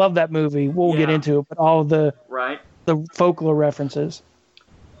reasons I love that movie. We'll get into it, but all the folklore references.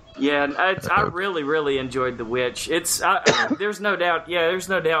 Yeah, I really, really enjoyed The Witch. There's no doubt. Yeah, there's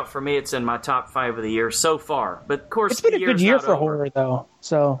no doubt for me. It's in my top 5 of the year so far. But of course, it's been a good year for horror, though.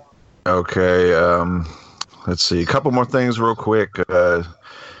 So okay, let's see. A couple more things, real quick.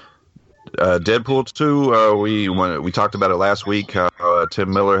 Deadpool 2, we talked about it last week, how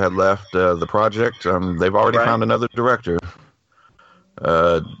Tim Miller had left the project. They've already found another director.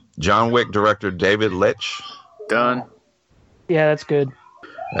 John Wick director David Leitch. Done. Yeah, that's good.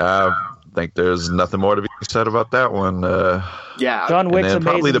 I think there's nothing more to be said about that one. John Wick's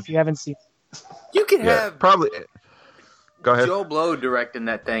amazing if you haven't seen it. You could have probably. Go ahead. Joe Blow directing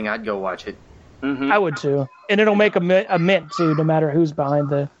that thing. I'd go watch it. Mm-hmm. I would too. And it'll make a mint too, no matter who's behind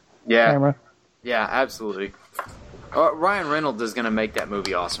the camera. Yeah, absolutely. Ryan Reynolds is going to make that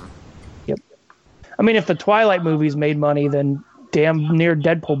movie awesome. Yep. I mean, if the Twilight movies made money, then damn near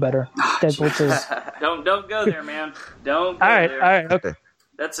Deadpool better. Deadpool 2. Don't go there, man. Don't go there. All right, okay.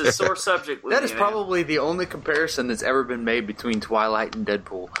 That's a sore subject with That is probably the only comparison that's ever been made between Twilight and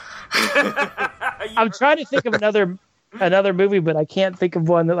Deadpool. I'm trying to think of another movie, but I can't think of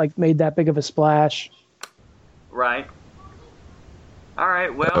one that made that big of a splash. Right. All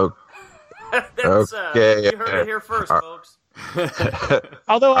right, well... Okay. You heard it here first, folks.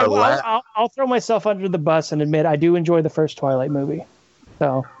 Although I'll throw myself under the bus and admit I do enjoy the first Twilight movie.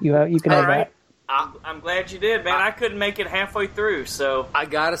 So you can have that. I'm glad you did, man. I couldn't make it halfway through, so I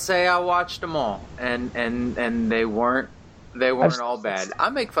gotta say I watched them all, and they weren't all bad. I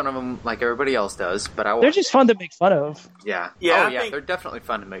make fun of them like everybody else does, but they're just fun to make fun of. Yeah. They're definitely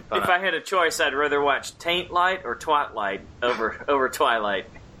fun to make fun of. If I had a choice, I'd rather watch Taint Light or Twatlight over Twilight.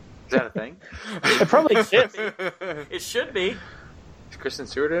 Is that a thing? It probably should be. It should be. Is Kristen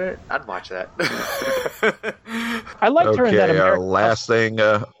Stewart in it? I'd watch that. I liked her in that American last thing.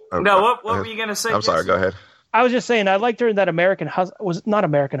 What were you going to say? I'm sorry, go ahead. I was just saying, I liked her in that American Hustle. Was not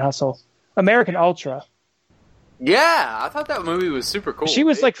American Hustle. American Ultra. Yeah, I thought that movie was super cool. She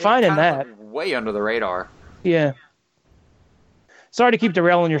was fine in that. Way under the radar. Yeah. Sorry to keep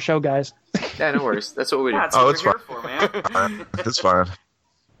derailing your show, guys. Yeah, no worries. That's what we do. That's what we're here for, man. It's fine.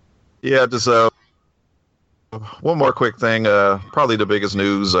 Yeah, just one more quick thing. Probably the biggest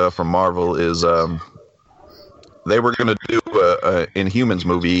news from Marvel is they were going to do a Inhumans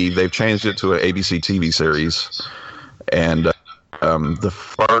movie. They've changed it to an ABC TV series, and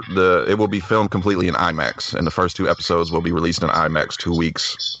it will be filmed completely in IMAX, and the first 2 episodes will be released in IMAX 2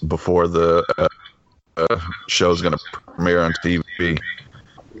 weeks before the show's going to premiere on TV.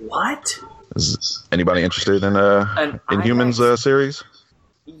 What? Is anybody interested in Inhumans series?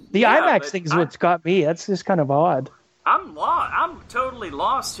 The IMAX thing is what's got me. That's just kind of odd. I'm lost. I'm totally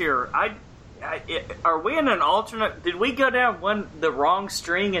lost here. Are we in an alternate? Did we go down the wrong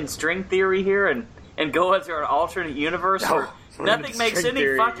string in string theory here and go into an alternate universe where nothing makes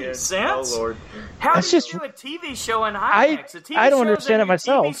any fucking sense? Oh Lord! How do you do a TV show in IMAX? I don't understand it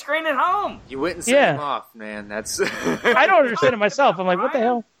myself. TV screen at home. You went and set him off, man. That's. I don't understand it myself. I'm like, what the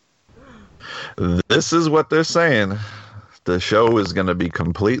hell? This is what they're saying. The show is going to be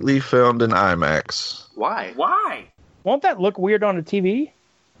completely filmed in IMAX. Why? Won't that look weird on a TV?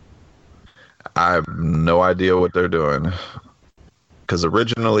 I have no idea what they're doing. Because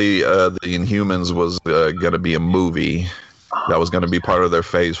originally, the Inhumans was going to be a movie that was going to be part of their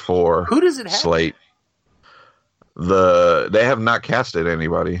Phase 4 Who does it have? slate. They have not casted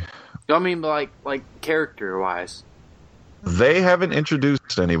anybody. I mean, like character-wise. They haven't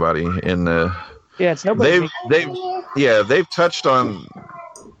introduced anybody in the... Yeah, it's nobody. They've touched on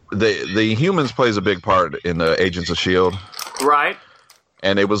the Humans plays a big part in the Agents of S.H.I.E.L.D. Right.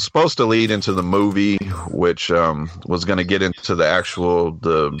 And it was supposed to lead into the movie, which was going to get into the actual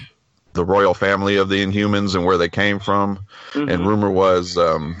the royal family of the Inhumans and where they came from. Mm-hmm. And rumor was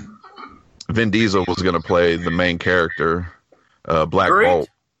Vin Diesel was going to play the main character, Black Bolt.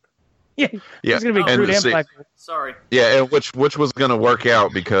 Yeah, he's going to be Groot and Black Bolt. Sorry. Yeah, and which was going to work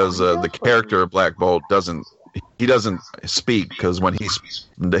out because the character of Black Bolt doesn't speak, because when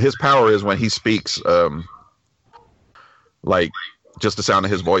his power is when he speaks, just the sound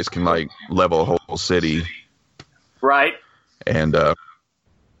of his voice can level a whole city. Right. And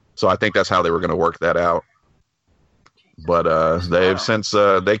so I think that's how they were going to work that out. But they've since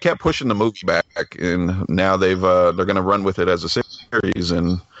they kept pushing the movie back, and now they're going to run with it as a series.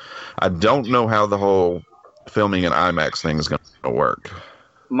 And I don't know how the whole filming in IMAX thing is going to work.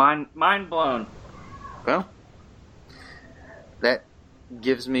 Mind blown. Well, that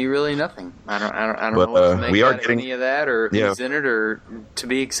gives me really nothing. I don't know what to make out of any of that, or who's in it, or to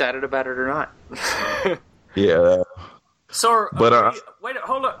be excited about it or not. Yeah. So, wait,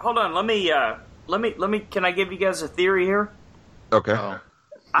 hold on. Let me. Can I give you guys a theory here? Okay.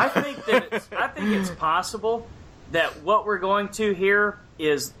 I think it's possible that what we're going to here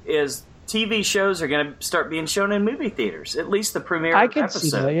is TV shows are going to start being shown in movie theaters. At least the premiere episode. I can see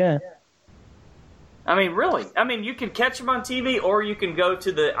that. Yeah. I mean, really. I mean, you can catch them on TV, or you can go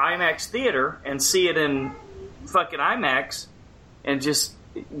to the IMAX theater and see it in fucking IMAX, and just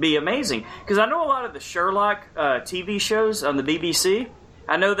be amazing. Because I know a lot of the Sherlock TV shows on the BBC.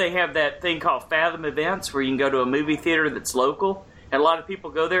 I know they have that thing called Fathom Events, where you can go to a movie theater that's local, and a lot of people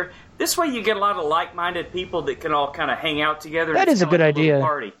go there. This way, you get a lot of like-minded people that can all kind of hang out together. That is a good idea.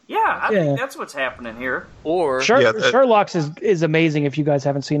 Party. Yeah, I think that's what's happening here. Or Sherlock's is amazing. If you guys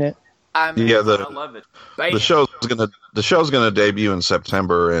haven't seen it. I love it. The show's gonna debut in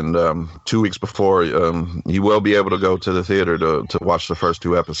September, and 2 weeks before, you will be able to go to the theater to watch the first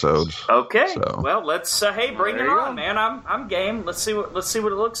 2 episodes. Okay. So. Well, let's bring it on, man. I'm game. Let's see what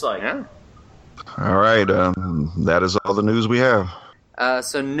it looks like. Yeah. All right. That is all the news we have.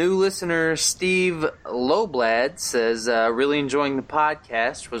 So new listener Steve Lowblad says, really enjoying the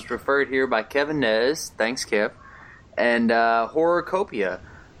podcast. Was referred here by Kevin Nez. Thanks, Kev. And Horrorcopia.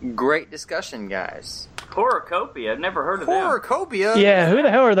 Great discussion, guys. Horrorcopia? I've never heard of them. Horrorcopia? Yeah, who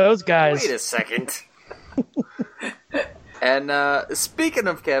the hell are those guys? Wait a second. And speaking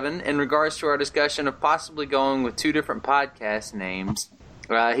of Kevin, in regards to our discussion of possibly going with 2 different podcast names,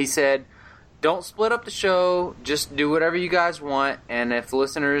 he said, don't split up the show, just do whatever you guys want, and if the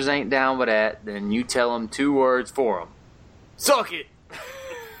listeners ain't down with that, then you tell them 2 words for them. Suck it!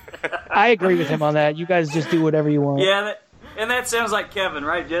 I agree with him on that. You guys just do whatever you want. Yeah, and that sounds like Kevin,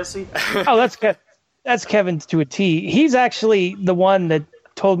 right, Jesse? Oh, that's Kevin to a T. He's actually the one that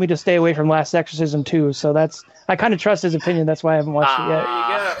told me to stay away from Last Exorcism too. So I kind of trust his opinion. That's why I haven't watched it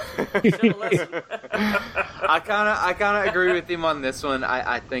yet. There you go. I kind of agree with him on this one.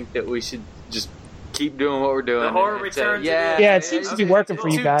 I think that we should just keep doing what we're doing. The horror returns. Yeah, it seems to be working for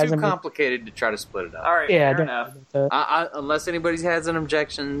you guys. Too complicated to try to split it up. All right, yeah, fair enough. Unless anybody has any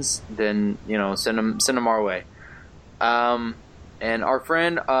objections, then send them our way. And our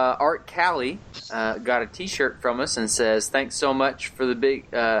friend Art Callie got a T-shirt from us and says, "Thanks so much for the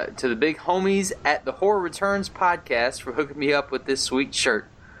big to the big homies at the Horror Returns podcast for hooking me up with this sweet shirt.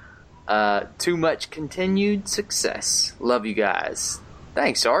 Too much continued success. Love you guys.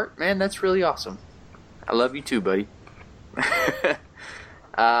 Thanks, Art. Man, that's really awesome. I love you too, buddy.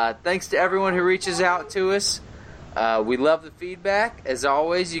 Thanks to everyone who reaches out to us. We love the feedback. As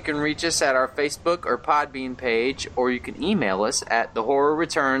always, you can reach us at our Facebook or Podbean page, or you can email us at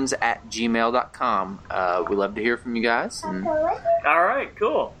thehorrorreturns@gmail.com. We love to hear from you guys. And all right,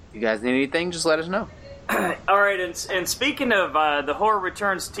 cool. If you guys need anything, just let us know. All right, and speaking of the Horror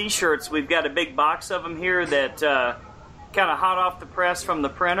Returns T-shirts, we've got a big box of them here that kind of hot off the press from the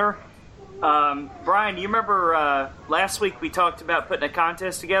printer. Brian, you remember last week we talked about putting a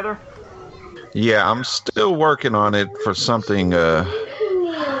contest together? Yeah, I'm still working on it for something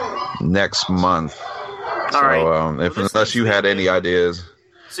next month. All right. Unless you had any ideas.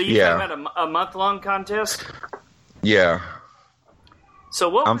 So you talking about a month-long contest? Yeah. So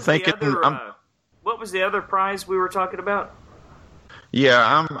what was the other prize we were talking about?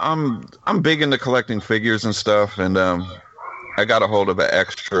 Yeah, I'm big into collecting figures and stuff, and I got a hold of an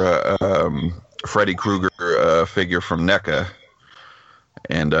extra Freddy Krueger figure from NECA.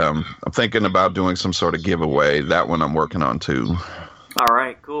 And I'm thinking about doing some sort of giveaway. That one I'm working on too. All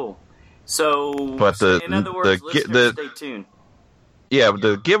right, cool. So, in other words, listeners, stay tuned. Yeah,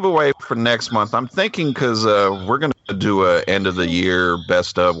 the giveaway for next month, I'm thinking because we're going to do a end of the year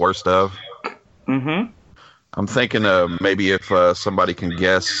best of, worst of. Mm-hmm. I'm thinking maybe if somebody can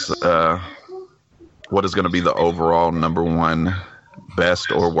guess what is going to be the overall number 1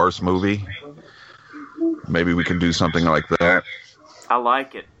 best or worst movie, maybe we can do something like that. I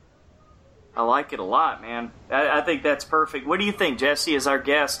like it. I like it a lot, man. I think that's perfect. What do you think, Jesse, as our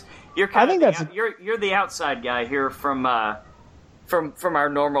guest? You're you're the outside guy here from our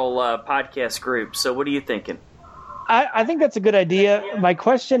normal podcast group. So what are you thinking? I think that's a good idea. My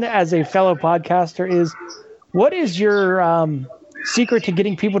question as a fellow podcaster is, what is your secret to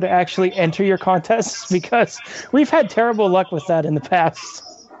getting people to actually enter your contests? Because we've had terrible luck with that in the past.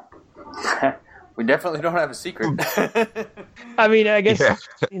 We definitely don't have a secret. I mean, I guess,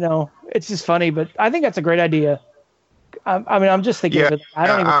 it's just funny, but I think that's a great idea. I'm just thinking of it. I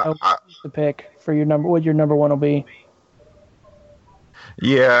don't even know what to pick for your number. What your number one will be?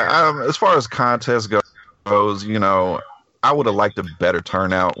 Yeah, as far as contest goes, I would have liked a better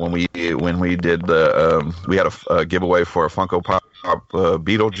turnout when we did the we had a giveaway for a Funko Pop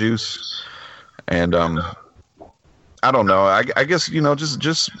Beetlejuice, and I don't know. I guess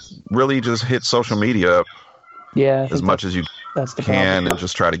just really just hit social media up as much as you can, and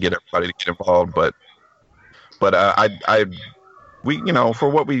just try to get everybody to get involved. But we for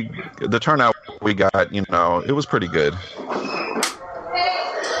what the turnout we got, it was pretty good.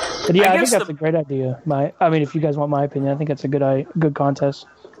 But yeah, I think that's a great idea. If you guys want my opinion, I think that's a good contest.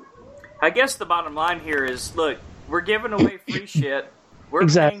 I guess the bottom line here is, look, we're giving away free shit. We're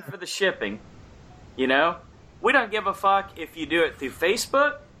paying for the shipping. We don't give a fuck if you do it through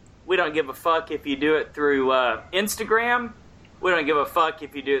Facebook. We don't give a fuck if you do it through Instagram. We don't give a fuck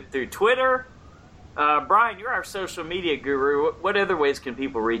if you do it through Twitter. Brian, you're our social media guru. What other ways can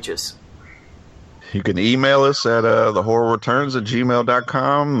people reach us? You can email us at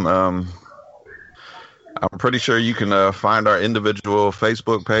thehorrorreturns@gmail.com. I'm pretty sure you can find our individual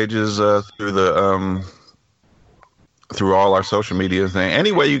Facebook pages through all our social media thing.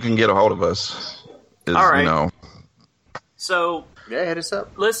 Any way you can get a hold of us is, all right. So, hit us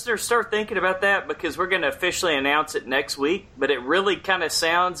up. Listeners, start thinking about that, because we're going to officially announce it next week. But it really kind of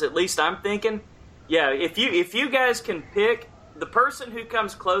sounds, at least I'm thinking, if you guys can pick the person who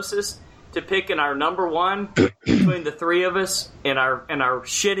comes closest to picking our number one between the three of us in our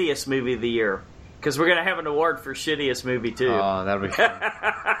shittiest movie of the year, because we're gonna have an award for shittiest movie too. Oh, that'll be fun.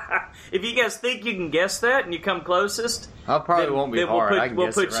 If you guys think you can guess that and you come closest, won't be hard.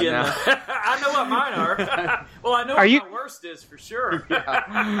 We'll put you in. I know what mine are. Well, I know what my worst is for sure.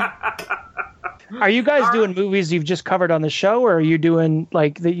 Are you guys doing movies you've just covered on the show, or are you doing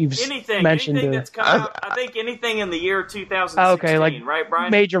like that you've mentioned? Anything that's come out. I think anything in the year 2016. Okay, like right,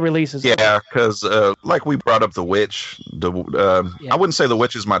 Brian? Major releases. Yeah, because like we brought up The Witch. I wouldn't say The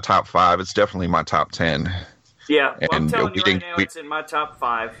Witch is my top 5. It's definitely my top 10. Yeah, well, I'm telling you right now, it's in my top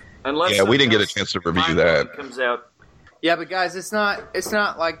 5. Unless we didn't get a chance to review that. Comes out. Yeah, but guys, it's not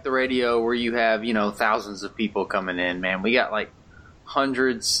like the radio where you have thousands of people coming in. Man, we got like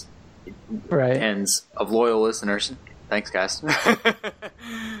hundreds. Right. Tens of loyal listeners. Thanks, guys.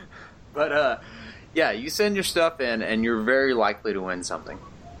 But you send your stuff in, and you're very likely to win something.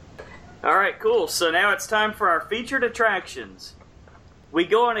 All right, cool. So now it's time for our featured attractions. We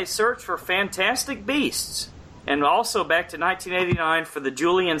go on a search for fantastic beasts, and also back to 1989 for the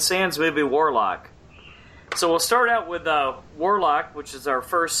Julian Sands movie Warlock. So we'll start out with Warlock, which is our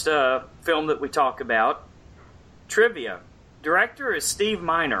first film that we talk about. Trivia. Director is Steve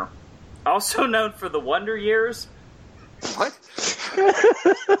Miner, also known for The Wonder Years. What?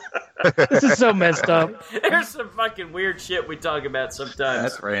 This is so messed up. There's some fucking weird shit we talk about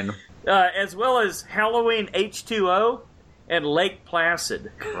sometimes. That's random. As well as Halloween H2O and Lake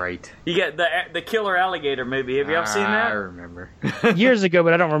Placid. Right. You got the Killer Alligator movie. Have y'all seen that? I remember. Years ago,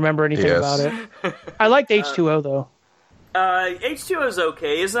 but I don't remember anything about it. I liked H2O, though. H2O is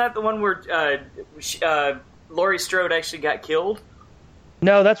okay. Isn't that the one where Laurie Strode actually got killed?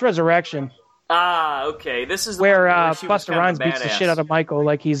 No, that's Resurrection. Ah, okay. This is the where Busta Busta Rhymes beats the shit out of Michael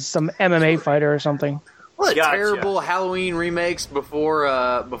like he's some MMA fighter or something. What terrible Halloween remakes before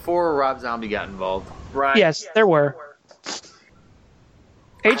Rob Zombie got involved. Right. Yes, there were.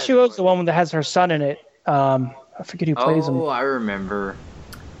 H2O is the one that has her son in it. I forget who plays him. Oh, I remember.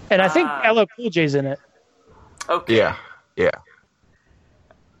 And I think LL Cool J's in it. Okay. Yeah.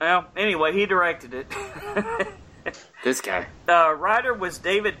 Well, anyway, he directed it. This guy. Writer was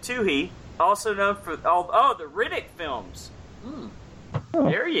David Toohey, also known for the Riddick films. Oh.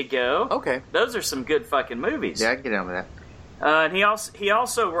 There you go. Okay. Those are some good fucking movies. Yeah, I can get down with that. And he also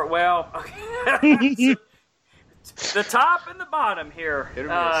the top and the bottom here.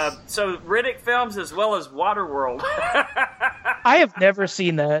 So Riddick films as well as Waterworld. I have never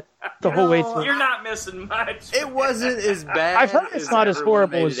seen that whole way through. You're not missing much. It wasn't as bad. I've heard it's not as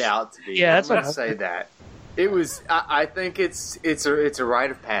horrible as it out to be. Yeah, that's I'm what gonna say that. It was. I think it's a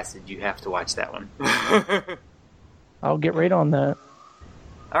rite of passage. You have to watch that one. I'll get right on that.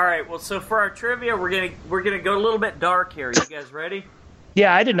 All right. Well, so for our trivia, we're gonna go a little bit dark here. You guys ready?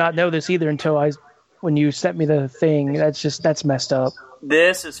 Yeah, I did not know this either until when you sent me the thing. That's messed up.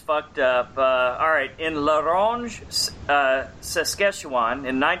 This is fucked up. All right. In La Ronge, Saskatchewan,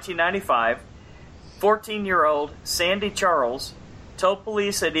 in 1995, 14-year-old Sandy Charles told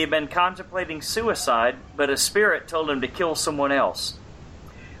police that he had been contemplating suicide, but a spirit told him to kill someone else.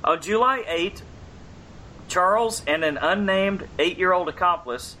 On July 8, Charles and an unnamed 8-year-old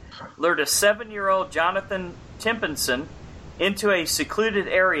accomplice lured a 7-year-old Jonathan Timpson into a secluded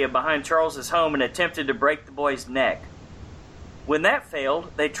area behind Charles's home and attempted to break the boy's neck. When that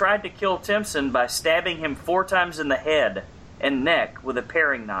failed, they tried to kill Timpson by stabbing him 4 times in the head and neck with a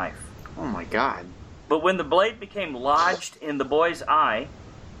paring knife. Oh my God. But when the blade became lodged in the boy's eye,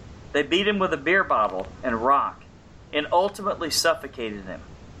 they beat him with a beer bottle and rock and ultimately suffocated him.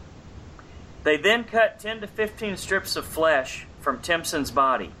 They then cut 10 to 15 strips of flesh from Timpson's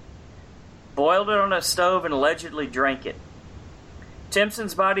body, boiled it on a stove, and allegedly drank it.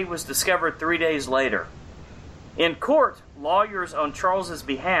 Timpson's body was discovered 3 days later. In court, lawyers on Charles's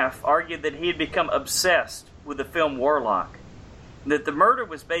behalf argued that he had become obsessed with the film Warlock, and that the murder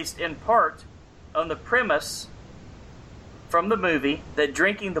was based in part on the premise from the movie that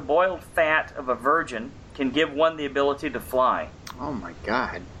drinking the boiled fat of a virgin can give one the ability to fly. Oh my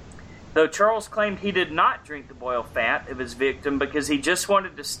God. Though Charles claimed he did not drink the boiled fat of his victim because he just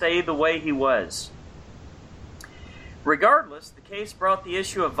wanted to stay the way he was. Regardless, the case brought the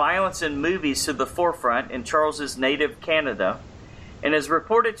issue of violence in movies to the forefront in Charles's native Canada, and is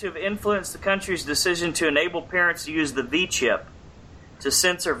reported to have influenced the country's decision to enable parents to use the V-chip to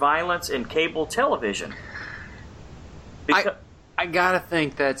censor violence in cable television. I gotta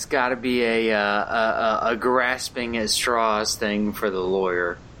think that's gotta be a grasping at straws thing for the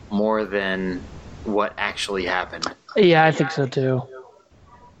lawyer more than what actually happened. Yeah, I think so too.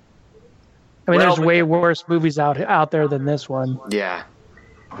 I mean, there's way worse movies out there than this one. Yeah.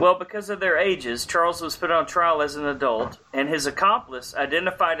 Well, because of their ages, Charles was put on trial as an adult, and his accomplice,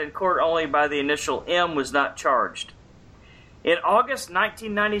 identified in court only by the initial M, was not charged. In August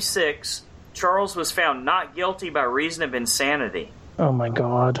 1996, Charles was found not guilty by reason of insanity. Oh my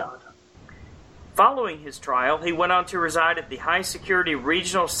God. Following his trial, he went on to reside at the High Security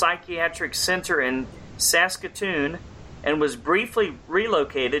Regional Psychiatric Center in Saskatoon and was briefly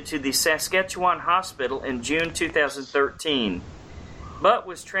relocated to the Saskatchewan Hospital in June 2013, but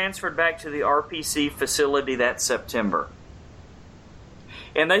was transferred back to the RPC facility that September.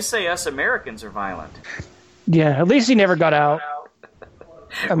 And they say us Americans are violent. Yeah, at least he never got out.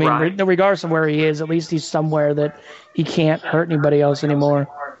 I mean, Right. regardless of where he is, at least he's somewhere that he can't hurt anybody else anymore.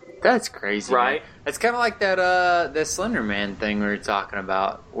 That's crazy, Right. man. It's kind of like that Slender Man thing we were talking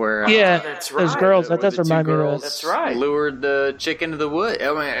about, where Yeah, that's those right. girls. That where does the two remind me of girls that. That's right. lured the chick into the wood.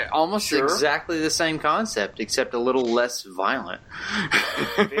 I mean, almost Sure. exactly the same concept, except a little less violent.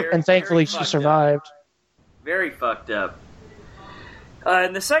 And thankfully, very she fucked survived. up. Very fucked up.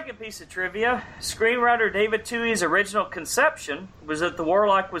 And the second piece of trivia, screenwriter David Twohy's original conception was that the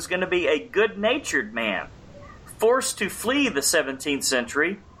Warlock was going to be a good-natured man, forced to flee the 17th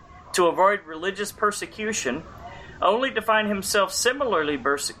century to avoid religious persecution, only to find himself similarly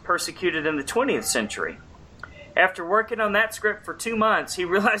persecuted in the 20th century. After working on that script for 2 months, he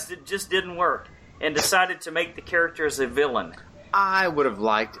realized it just didn't work and decided to make the character as a villain. I would have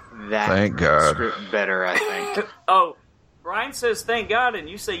liked that Thank God. script better, I think. Oh, Brian says thank God, and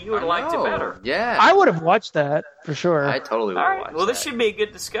you say you would have liked it better. Yeah. I would have watched that for sure. I totally would All have right, watched well, this that. should be a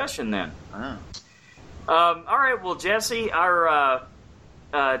good discussion then. Oh. All right, well, Jesse, our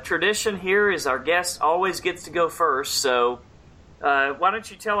tradition here is our guest always gets to go first. So why don't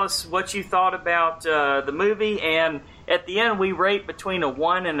you tell us what you thought about the movie? And at the end, we rate between a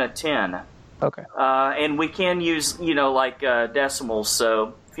 1 and a 10. Okay. And we can use, decimals.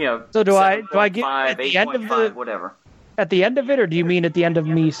 So, So do I get 7.5, at the end of 8.5, the whatever. at the end of it, or do you mean at the end of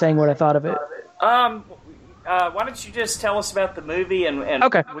me saying what I thought of it? Why don't you just tell us about the movie and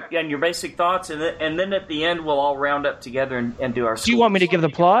Okay. and your basic thoughts, and then at the end we'll all round up together and do our. Do you want me to give the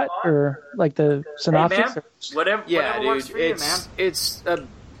plot or like the Hey, synopsis? man, whatever works dude, for you, man. it's a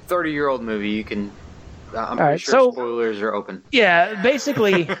 30-year-old movie. You can. I'm pretty right, sure so- spoilers are open. Yeah,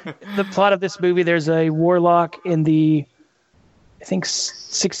 basically, the plot of this movie, there's a warlock in the, I think,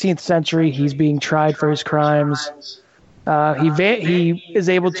 16th century. He's being tried for his crimes. He is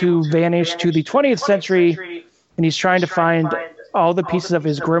able to vanish to the 20th century, and he's trying to find all the pieces of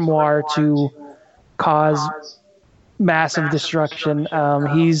his grimoire to cause massive destruction.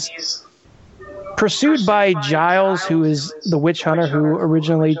 He's pursued by Giles, who is the witch hunter who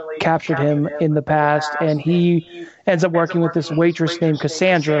originally captured him in the past, and he ends up working with this waitress named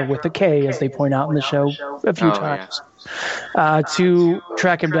Cassandra, with a K, as they point out in the show a few times, to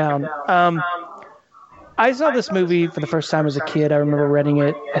track him down. I saw this movie for the first time as a kid. I remember renting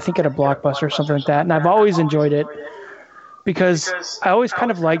it, I think at a Blockbuster or something like that, and I've always enjoyed it because I always kind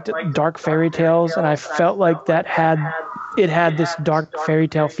of liked dark fairy tales, and I felt like that had it had this dark fairy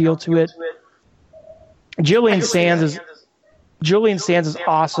tale feel to it. Julian Sands is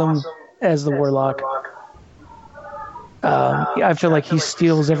awesome as the Warlock. I feel like he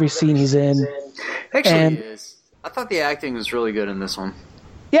steals every scene he's in. Actually, he is. I thought the acting was really good in this one.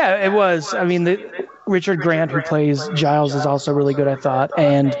 Yeah, it was. I mean, Richard Grant, who plays Giles, is also really good, I thought.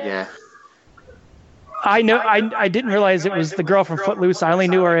 And Yeah. I know I didn't realize it was the girl from Footloose. I only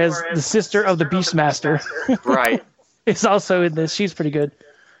knew her as the sister of the Beastmaster. Right. It's also in this. She's pretty good.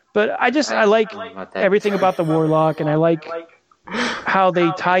 But I like everything about the Warlock, and I like how they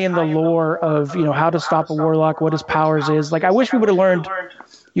tie in the lore of, you know, how to stop a Warlock, what his powers is. Like, I wish we would have learned.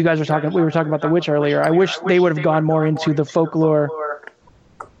 We were talking about the witch earlier. I wish they would have gone more into the folklore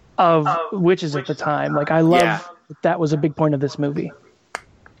of witches at the time. Like, I love that was a big point of this movie.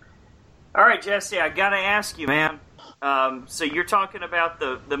 All right, Jesse, I got to ask you, man. So you're talking about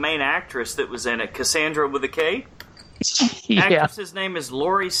the main actress that was in it, Cassandra with a K? Yeah. Actress's name is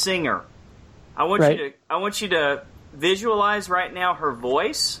Lori Singer. I want you to visualize right now her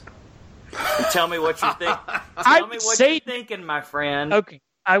voice and tell me what you think. Tell me what you're thinking, my friend. Okay.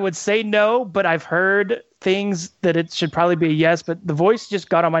 I would say no, but I've heard things that it should probably be a yes, but the voice just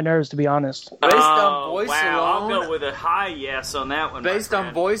got on my nerves, to be honest. Based on voice alone, I'll go with a high yes on that one. Based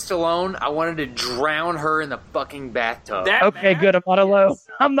on voice alone, I wanted to drown her in the fucking bathtub. Okay, good. I'm not alone.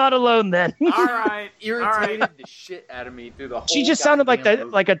 I'm not alone then. All right. Irritated the shit out of me through the whole. She just sounded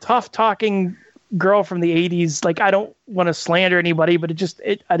like a tough talking girl from the 80s. Like, I don't want to slander anybody, but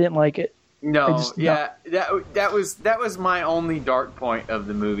I didn't like it. No, that was my only dark point of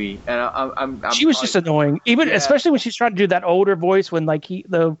the movie, and she was just annoying, especially when she's trying to do that older voice when like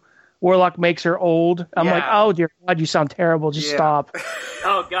the Warlock makes her old. I'm like, oh dear God, you sound terrible. Just stop.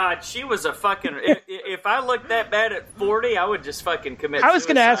 Oh God, she was a fucking. If I looked that bad at 40, I would just fucking commit. I was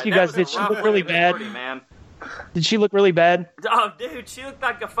going to ask you guys, did she look really bad? 40, man. Did she look really bad? Oh, dude, she looked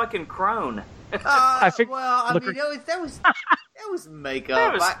like a fucking crone. That was makeup.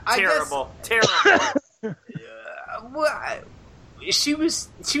 That was terrible. Terrible. She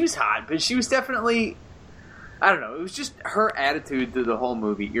was hot, but she was definitely. I don't know. It was just her attitude through the whole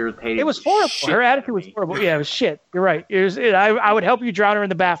movie irritated. It was horrible. Her attitude was horrible. Yeah, it was shit. You're right. I would help you drown her in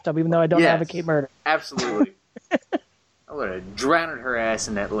the bathtub, even though I don't advocate murder. Absolutely. I would have drowned her ass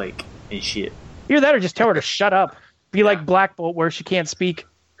in that lake and shit. Either that or just tell her to shut up. Be like Black Bolt, where she can't speak.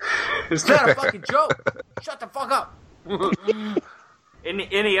 It's not a fucking joke. Shut the fuck up.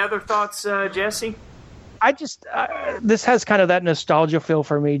 Any other thoughts, Jesse? I just this has kind of that nostalgia feel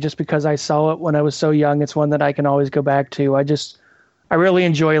for me, just because I saw it when I was so young. It's one that I can always go back to. I really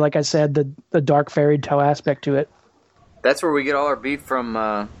enjoy, like I said, the dark fairy tale aspect to it. That's where we get all our beef from.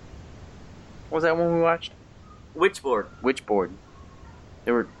 What was that one we watched? Witchboard.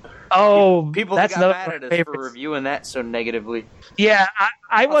 There were people that got mad at us for reviewing that so negatively. Yeah,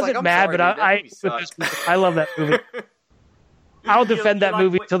 I wasn't mad, but I love that movie. I'll defend that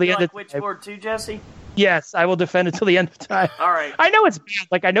movie till the end of time. Witchboard too, Jesse? Yes, I will defend it till the end of time. All right. I know it's bad.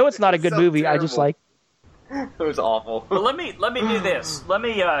 Like, I know it's not a good movie. Terrible. I just like. It was awful. Well, let me do this. Let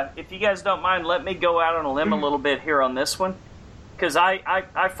me, if you guys don't mind, let me go out on a limb a little bit here on this one, because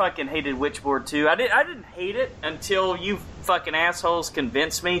I fucking hated Witchboard too. I didn't hate it until you fucking assholes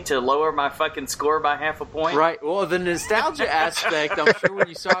convinced me to lower my fucking score by half a point. Right. Well, the nostalgia aspect, I'm sure when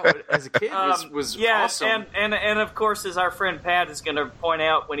you saw it as a kid was awesome. And of course, as our friend Pat is going to point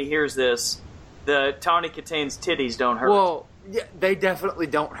out when he hears this, the Tawny Kitane's titties don't hurt. Well, yeah, they definitely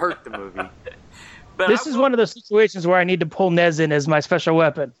don't hurt the movie. But this is one of those situations where I need to pull Nez in as my special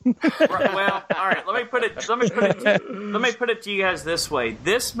weapon. Well, all right. Let me put it to you guys this way.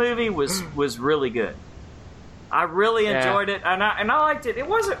 This movie was really good. I really enjoyed it, and I liked it. It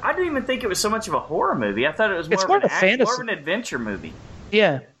wasn't. I didn't even think it was so much of a horror movie. I thought it was more of an adventure movie.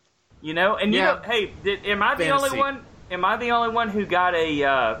 Yeah. You know, and you know, hey, am I the only one? Am I the only one who got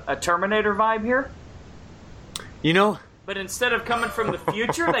a Terminator vibe here? You know. But instead of coming from the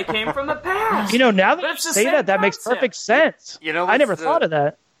future, they came from the past. You know, now that you say that makes perfect sense. You know, I never thought of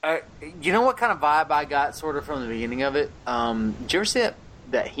that. You know what kind of vibe I got sort of from the beginning of it? Did you ever see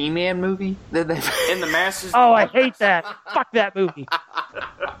that He-Man movie that they in the Masters? Oh, I hate that. Fuck that movie.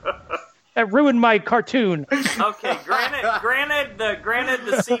 That ruined my cartoon. Okay, granted, the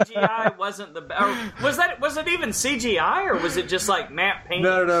CGI wasn't the was it even CGI, or was it just like matte paint?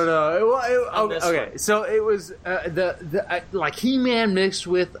 No. Okay, so it was the like He-Man mixed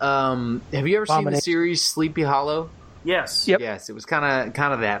with have you ever seen the series Sleepy Hollow? Yes. Yep. Yes, it was kind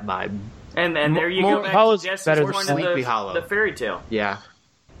of that vibe. And there you go back to Jesse's point of the fairy tale. Yeah.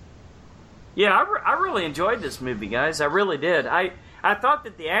 Yeah, I really enjoyed this movie, guys. I really did. I thought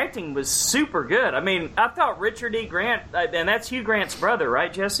that the acting was super good. I mean, I thought Richard E. Grant, and that's Hugh Grant's brother,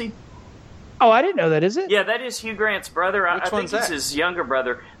 right, Jesse? Oh, I didn't know that. Is it? Yeah, that is Hugh Grant's brother. I think he's his younger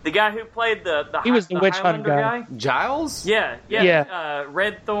brother. The guy who played he was the witch hunt guy. Giles? Yeah.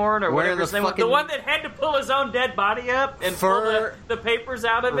 Red Thorn or whatever his name was. The one that had to pull his own dead body up and pull the papers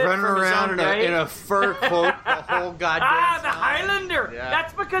out of it running from his around own grave. in a fur cloak the whole goddamn time. The Highlander. Yeah.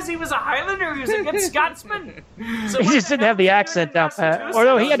 That's because he was a Highlander. He was a good Scotsman. So he just didn't have the accent down pat. Or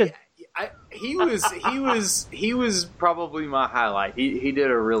no, he had to. He was probably my highlight. He did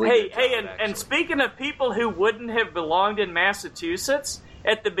a really good job, and speaking of people who wouldn't have belonged in Massachusetts,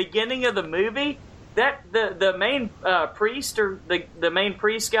 at the beginning of the movie, that the main priest or the main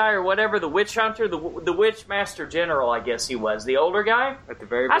priest guy or whatever, the witch hunter, the witch master general, I guess he was, the older guy. At the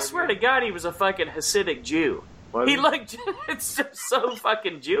very I swear to God, he was a fucking Hasidic Jew. He looked it's just so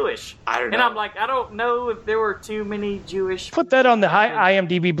fucking Jewish. I don't know. And I'm like, I don't know if there were too many Jewish. Put that on the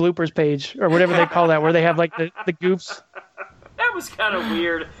IMDb bloopers page or whatever they call that, where they have like the goofs. That was kind of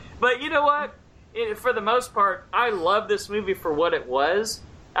weird. But you know what? For the most part, I love this movie for what it was.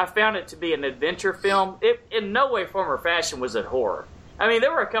 I found it to be an adventure film. It in no way, form, or fashion was it horror. I mean,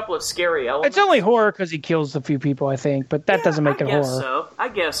 there were a couple of scary elements. It's only horror because he kills a few people, I think, but that doesn't make it horror. I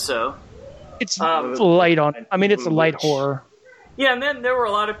guess so. It's light on it. I mean, it's a light horror. Yeah, and then there were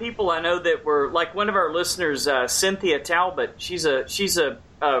a lot of people I know that were like one of our listeners, Cynthia Talbot. She's a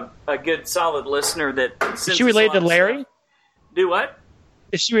good solid listener. Is she related to Larry? Do what?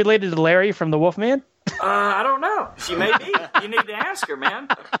 Is she related to Larry from the Wolfman? I don't know. She may be. You need to ask her, man.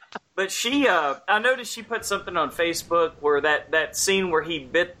 But she, I noticed she put something on Facebook where that scene where he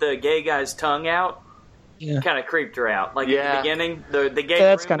bit the gay guy's tongue out. Yeah. Kind of creeped her out. Like at the beginning, the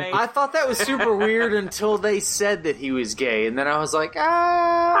gay roommate. I thought that was super weird until they said that he was gay, and then I was like,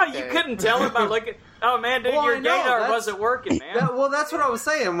 okay. You couldn't tell it by looking. Oh man, dude, your gaydar wasn't working, man. That's what I was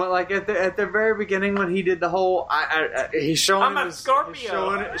saying. Like at the very beginning when he did the whole, he's showing I'm a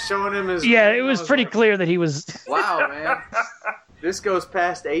Scorpio. Showing him his. Yeah, it was pretty clear that he was. Wow, man. This goes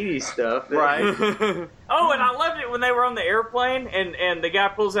past 80s stuff. Right. Oh, and I loved it when they were on the airplane and the guy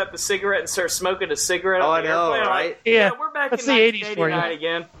pulls out the cigarette and starts smoking a cigarette on the airplane. Right? Like, yeah, we're back in 1989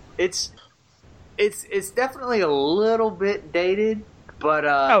 again. It's definitely a little bit dated, but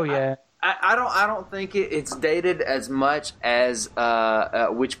I don't think it's dated as much as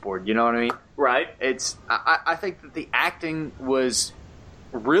Witchboard, you know what I mean? Right. I think that the acting was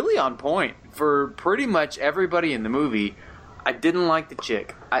really on point for pretty much everybody in the movie. I didn't like the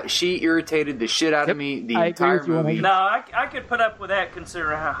chick. She irritated the shit out of me the entire movie. No, I could put up with that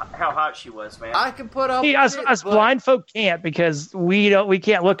considering how hot she was, man. I could put up with it. Us blind folk can't because we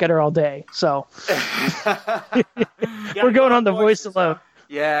can't look at her all day. So we're going on the voice alone.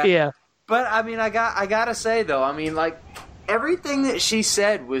 Yeah. Yeah. But I mean, I gotta say though, I mean, like everything that she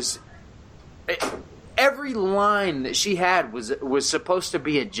said was, every line that she had was supposed to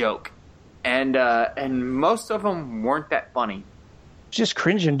be a joke. And most of them weren't that funny. Just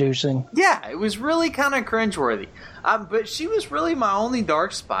cringe-inducing. Yeah, it was really kind of cringeworthy. But she was really my only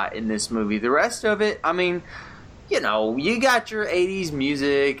dark spot in this movie. The rest of it, I mean, you know, you got your 80s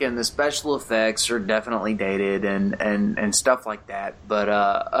music and the special effects are definitely dated and stuff like that.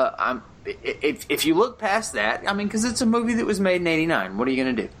 But if you look past that, I mean, because it's a movie that was made in '89, what are you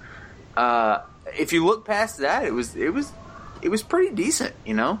going to do? If you look past that, it was pretty decent,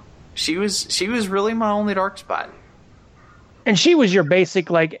 you know? She was really my only dark spot. And she was your basic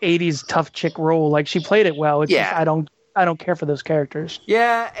like 80s tough chick role. Like she played it well. It's just, I don't care for those characters.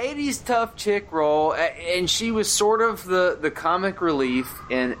 Yeah, 80s tough chick role, and she was sort of the comic relief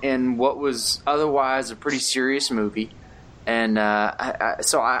in what was otherwise a pretty serious movie. And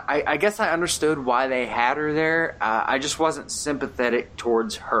so I guess I understood why they had her there. I just wasn't sympathetic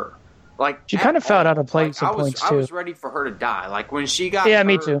towards her. Like she kind of felt out of place at points too. I was ready for her to die. Like when she got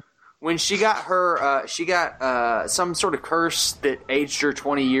me too. When she got her, she got some sort of curse that aged her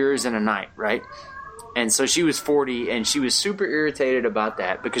 20 years in a night, right? And so she was 40, and she was super irritated about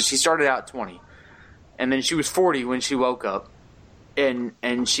that because she started out 20, and then she was 40 when she woke up, and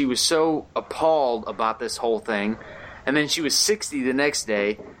she was so appalled about this whole thing, and then she was 60 the next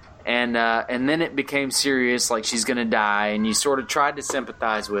day, and then it became serious, like she's gonna die, and you sort of tried to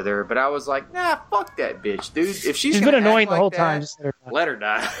sympathize with her, but I was like, nah, fuck that bitch, dude. If she's been annoying the whole time, just let her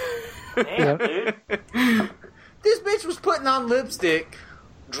die. Damn, dude. This bitch was putting on lipstick,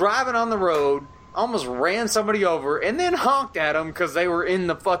 driving on the road, almost ran somebody over, and then honked at them because they were in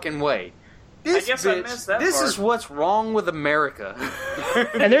the fucking way. This I missed that This part. is what's wrong with America.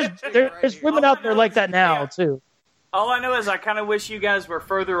 And there's women out there like that now too. All I know is I kind of wish you guys were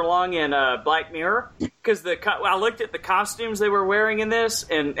further along in Black Mirror, because I looked at the costumes they were wearing in this,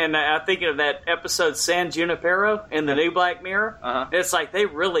 and I'm thinking of that episode San Junipero in the new Black Mirror. It's like they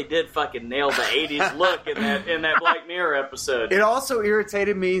really did fucking nail the 80s look in that Black Mirror episode. It also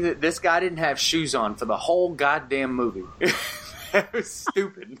irritated me that this guy didn't have shoes on for the whole goddamn movie. That was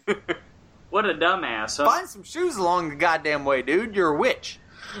stupid. What a dumbass, huh? Find some shoes along the goddamn way, dude. You're a witch.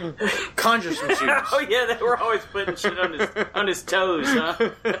 Conjure some shoes. Oh yeah, they were always putting shit on his toes, huh?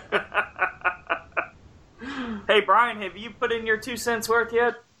 Hey Brian, have you put in your 2 cents worth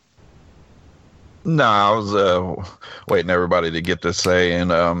yet? No, I was waiting everybody to get to say,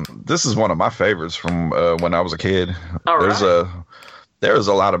 and this is one of my favorites from when I was a kid. There's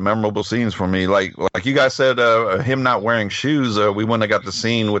a lot of memorable scenes for me. Like you guys said, him not wearing shoes. We wouldn't have got the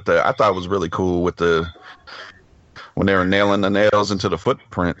scene with I thought it was really cool with when they were nailing the nails into the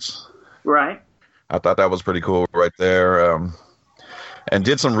footprints. Right. I thought that was pretty cool right there. And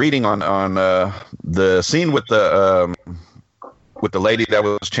did some reading on the scene with the lady that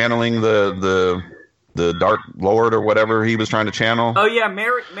was channeling the Dark Lord or whatever he was trying to channel. Oh yeah,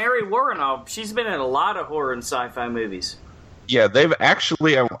 Mary Warrenoff. She's been in a lot of horror and sci-fi movies. Yeah, they've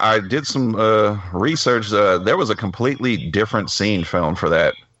actually. I did some research. There was a completely different scene filmed for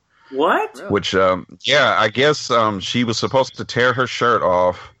that. What? Which, I guess she was supposed to tear her shirt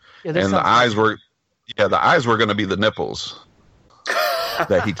off, and the eyes were going to be the nipples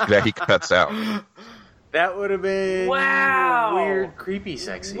that he cuts out. That would have been weird, creepy,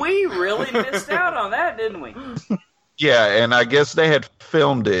 sexy. We really missed out on that, didn't we? Yeah, and I guess they had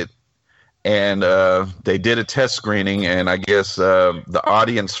filmed it, and they did a test screening, and I guess the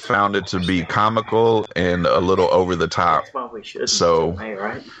audience found it to be comical and a little over the top. That's what we should. So,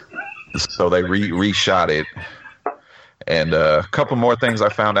 right? So they reshot it. And a couple more things I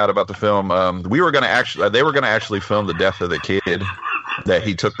found out about the film. They were going to actually film the death of the kid that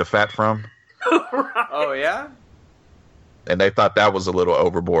he took the fat from. Right. Oh yeah. And they thought that was a little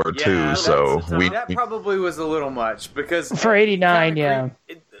overboard too. So that probably was a little much because for 89, yeah.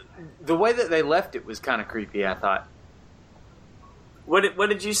 The way that they left it was kind of creepy, I thought. What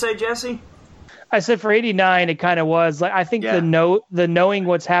did you say, Jesse? I said for 89, it kind of was. Like I think the knowing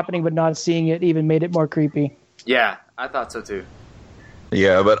what's happening but not seeing it even made it more creepy. Yeah, I thought so too.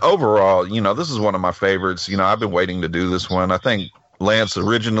 Yeah, but overall, this is one of my favorites. I've been waiting to do this one. I think Lance,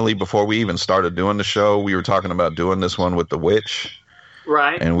 originally, before we even started doing the show, we were talking about doing this one with the witch.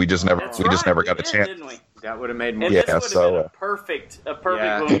 Right. And we just never got a chance. Didn't we? That would have made more sense. This would have been a perfect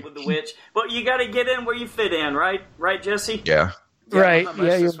one with the witch. But you got to get in where you fit in, right? Right, Jesse? Yeah. Right. How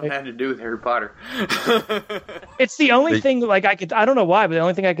much this one had to do with Harry Potter? It's the only thing, I don't know why, but the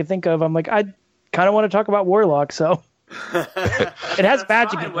only thing I could think of, I'm like, I kind of want to talk about Warlock, so. It has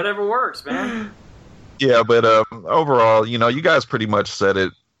magic. Fine, whatever works, man. Yeah, but overall, you guys pretty much said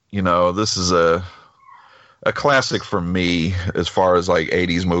it. This is a classic for me as far as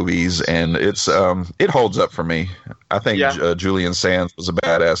 80s movies, and it's it holds up for me. I think Julian Sands was a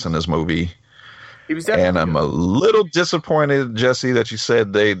badass in this movie. He was definitely. And I'm a little disappointed, Jesse, that you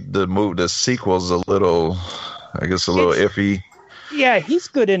said the sequel's a little, I guess, a little iffy. Yeah, he's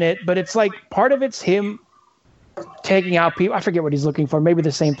good in it, but it's like part of it's him taking out people. I forget what he's looking for. Maybe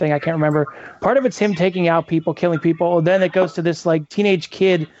the same thing. I can't remember. Part of it's him taking out people, killing people. And then it goes to this teenage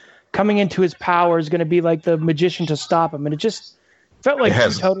kid coming into his power is going to be like the magician to stop him. And it just felt like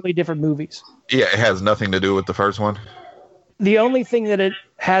two totally different movies. Yeah, it has nothing to do with the first one. The only thing that it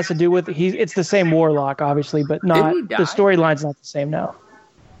has to do with it's the same Warlock, obviously, but not the storyline's not the same now.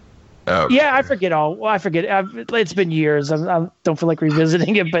 Okay. Yeah, I forget all. Well, I forget. It's been years. I don't feel like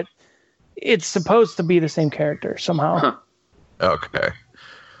revisiting it, but it's supposed to be the same character somehow. Huh. Okay.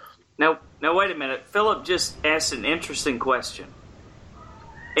 Now, wait a minute. Philip just asked an interesting question.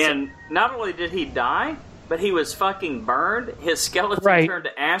 And not only did he die, but he was fucking burned. His skeleton turned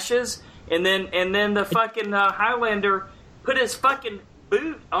to ashes, and then the fucking Highlander put his fucking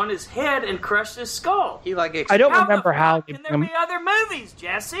boot on his head and crushed his skull. I don't remember how. Can there be other movies,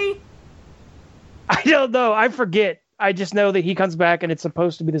 Jesse? I don't know. I forget. I just know that he comes back and it's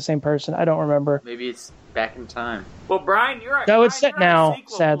supposed to be the same person. I don't remember. Maybe it's back in time. Well, Brian, you're it's set now,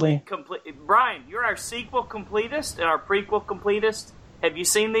 sadly. Brian, you're our sequel completist and our prequel completist. Have you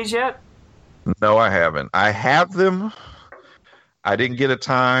seen these yet? No, I haven't. I have them. I didn't get the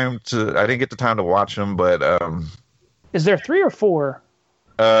time to watch them, but is there 3 or 4?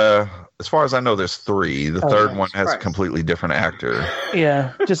 As far as I know, there's 3. The third one has a completely different actor.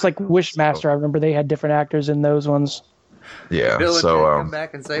 Yeah, just like Wishmaster. I remember they had different actors in those ones. Yeah, come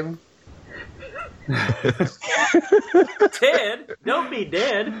back and save him. Ted, don't be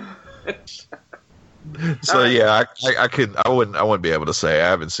dead. So yeah, I wouldn't be able to say. I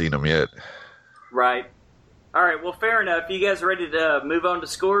haven't seen them yet. Right. All right. Well, fair enough. You guys ready to move on to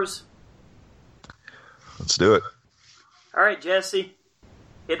scores? Let's do it. All right, Jesse,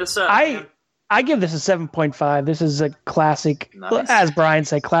 hit us up. Man. I give this a 7.5. This is a classic, as Brian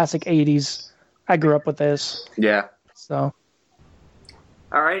said, classic 80s. I grew up with this. Yeah. So.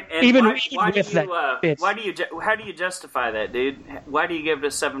 All right. And even why with do you, how do you justify that, dude? Why do you give it a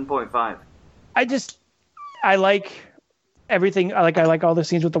 7.5? I like everything. I like all the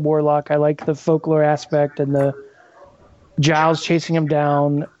scenes with the Warlock. I like the folklore aspect and the Giles chasing him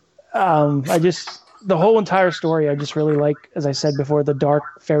down. The whole entire story, I just really like, as I said before, the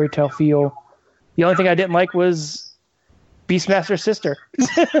dark fairy tale feel. The only thing I didn't like was Beastmaster's sister.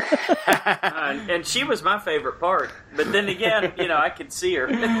 And she was my favorite part. But then again, I could see her.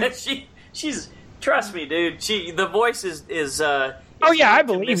 She's trust me, dude. The voice is oh yeah, I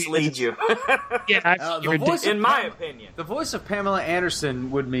believe mislead you. Yeah, in my opinion, the voice of Pamela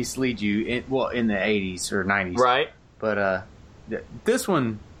Anderson would mislead you in the 80s or 90s, right? But this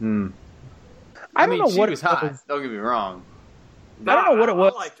one, I don't know she what was it hot. was. Don't get me wrong. I don't know what it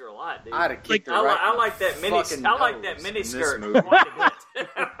was. I liked her a lot, dude. I'd have kicked her right. I like that mini. I like that mini skirt.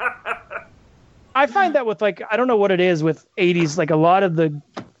 I find that with I don't know what it is with 80s. Like a lot of the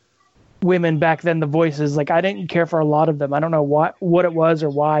women back then, the voices, I didn't care for a lot of them. I don't know what it was or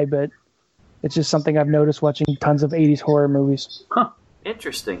why, but it's just something I've noticed watching tons of 80s horror movies. Huh.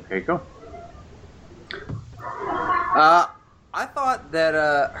 Interesting. There you go. I thought that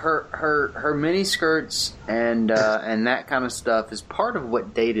her mini skirts and that kind of stuff is part of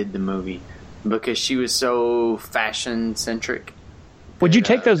what dated the movie because she was so fashion centric. Would you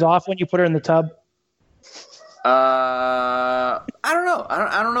take those off when you put her in the tub? I don't know.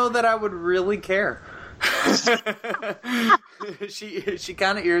 I don't know that I would really care. She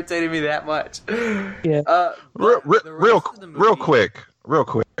kind of irritated me that much. Yeah. Real quick.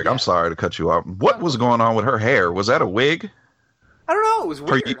 Yeah. I'm sorry to cut you off. What was going on with her hair? Was that a wig? I don't know. It was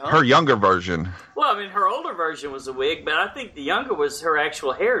weird. Her younger version. Well, I mean, her older version was a wig, but I think the younger was her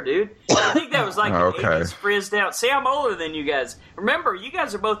actual hair, dude. I think that was an 80s frizzed out. See, I'm older than you guys. Remember, you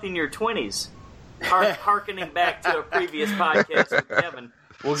guys are both in your 20s. Harkening back to a previous podcast with Kevin.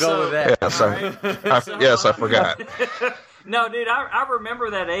 We'll go with that. Yes, I forgot. No, dude, I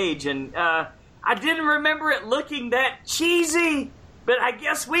remember that age, and I didn't remember it looking that cheesy. But I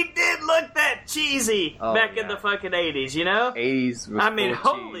guess we did look that cheesy back in the fucking 80s, 80s was I mean,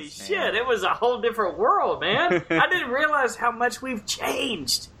 holy shit. Man. It was a whole different world, man. I didn't realize how much we've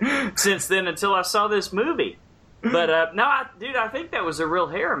changed since then until I saw this movie. But, no, I think that was a real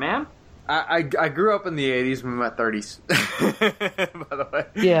hair, man. I grew up in the 80s. I'm in my 30s, by the way.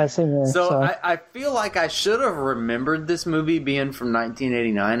 Yeah, same here. So I feel like I should have remembered this movie being from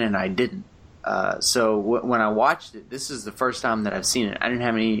 1989, and I didn't. So when I watched it, this is the first time that I've seen it. I didn't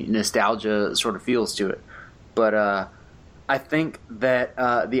have any nostalgia sort of feels to it, but I think that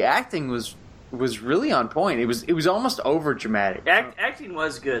the acting was really on point. It was almost over dramatic. Acting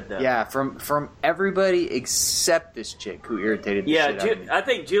was good though. Yeah, from everybody except this chick who irritated the shit out of me. I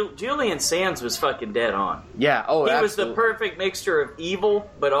think Julian Sands was fucking dead on. Yeah, he absolutely. Was the perfect mixture of evil,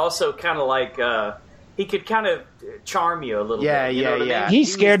 but also kind of like. He could kind of charm you a little bit. You know what I mean? He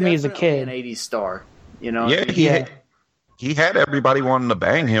scared me as a kid. An 80s star, Yeah, he had everybody wanting to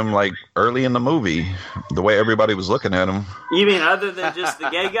bang him early in the movie. The way everybody was looking at him. You mean other than just the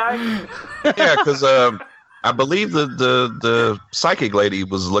gay guy? Yeah, because I believe the psychic lady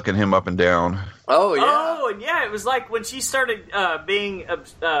was looking him up and down. Oh yeah. Oh, and yeah, it was like when she started being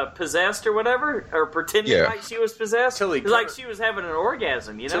possessed or whatever, or pretending like she was possessed. It was like she was having an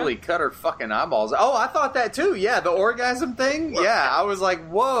orgasm, Till he cut her fucking eyeballs. Oh, I thought that too. Yeah, the orgasm thing. Yeah, I was like,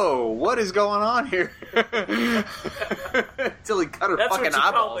 whoa, what is going on here? Till he cut her fucking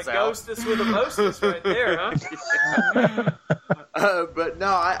eyeballs out. That's what you call the ghostess with a mostess right there, huh? But no,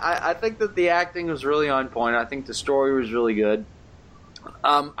 I think that the acting was really on point. I think the story was really good.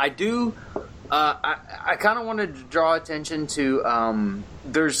 I kind of wanted to draw attention to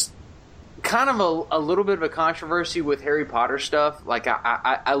there's kind of a little bit of a controversy with Harry Potter stuff. Like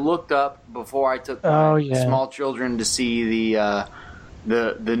I looked up before I took my small children to see the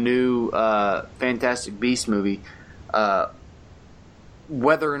new Fantastic Beasts movie,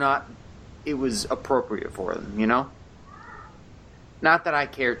 whether or not it was appropriate for them, Not that I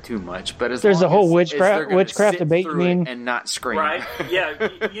care too much, but as there's long a whole as witchcraft debate, you mean, and not scream, right? Yeah,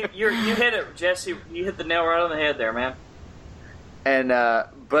 you hit it, Jesse. You hit the nail right on the head there, man. And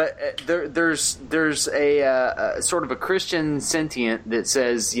but there's a sort of a Christian sentient that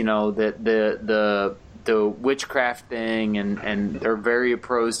says that the witchcraft thing, and they're very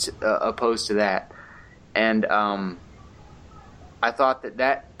opposed to that. And I thought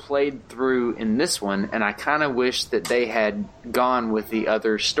that played through in this one, and I kind of wish that they had gone with the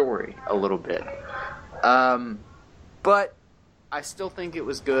other story a little bit. But I still think it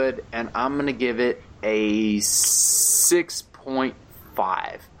was good, and I'm going to give it a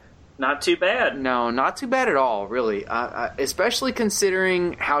 6.5. Not too bad. No, not too bad at all, really. Especially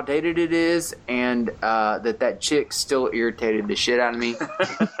considering how dated it is, and that chick still irritated the shit out of me.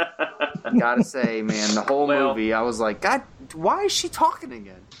 Gotta say, man, the whole movie, I was like, God, why is she talking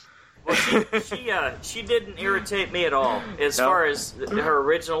again? Well, she didn't irritate me at all as far as her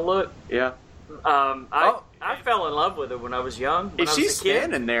original look. Yeah. I fell in love with her when I was young. If she's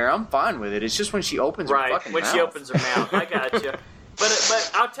standing there, I'm fine with it. It's just when she opens her fucking mouth. When she opens her mouth. I got you.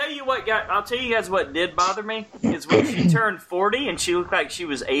 But I'll tell you guys what did bother me is when she turned 40 and she looked like she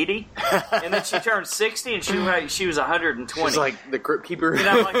was 80, and then she turned 60 and she looked like she was 120. She's like the crypt keeper. And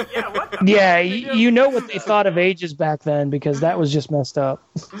I'm like, yeah, what the Yeah, you know what they thought of ages back then, because that was just messed up.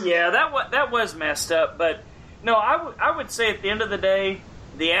 Yeah, that was messed up. But no, I would say at the end of the day,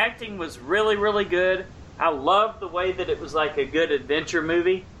 the acting was really, really good. I loved the way that it was like a good adventure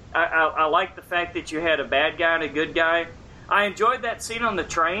movie. I like the fact that you had a bad guy and a good guy. I enjoyed that scene on the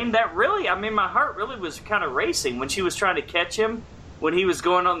train. That really, my heart really was kind of racing when she was trying to catch him when he was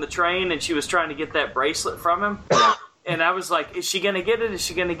going on the train and she was trying to get that bracelet from him. And I was like, is she going to get it? Is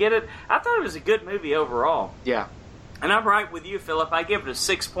she going to get it? I thought it was a good movie overall. Yeah. And I'm right with you, Philip. I give it a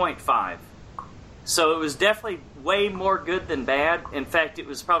 6.5. So it was definitely way more good than bad. In fact, it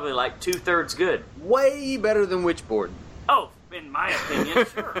was probably like 2/3 good. Way better than Witchboard. Oh, in my opinion,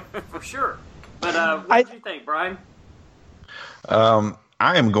 sure. For sure. But what did you think, Brian?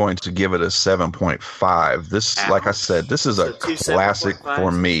 I am going to give it a 7.5. This, like I said, this is a classic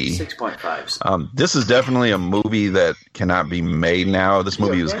for me. 6.5s. This is definitely a movie that cannot be made now. This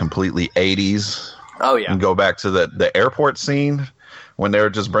movie is completely 80s. Oh, yeah. And go back to the airport scene when they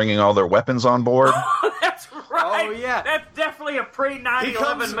were just bringing all their weapons on board. That's right. Oh, yeah. That's definitely a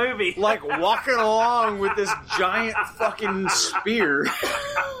pre-9/11 movie. Like walking along with this giant fucking spear.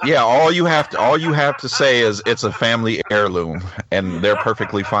 Yeah, all you have to say is it's a family heirloom, and they're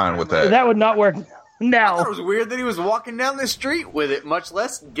perfectly fine with that. That would not work I now. thought it was weird that he was walking down the street with it, much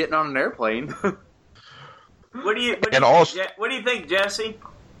less getting on an airplane. What do you think, Jesse?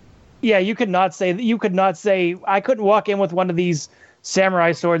 Yeah, you could not say I couldn't walk in with one of these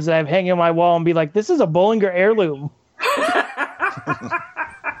samurai swords that I have hanging on my wall and be like, this is a Bollinger heirloom.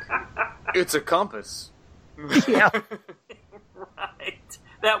 It's a compass. Yeah. Right.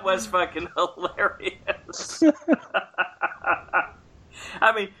 That was fucking hilarious.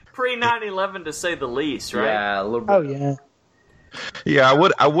 Pre-9/11 to say the least, right? Yeah, a little bit. Oh, yeah. Yeah,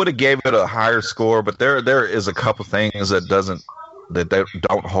 I would have gave it a higher score, but there is a couple things that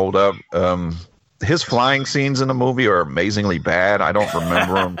don't hold up. His flying scenes in the movie are amazingly bad. I don't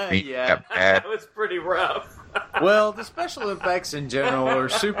remember them being that bad. That was pretty rough. Well, the special effects in general are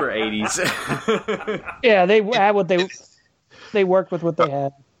super 80s. Yeah, they had they worked with what they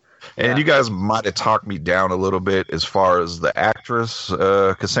had. And you guys might have talked me down a little bit as far as the actress,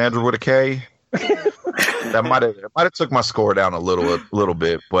 Cassandra with a K. That might have took my score down a little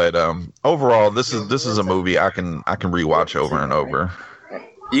bit, but overall, this is a movie I can rewatch over and over.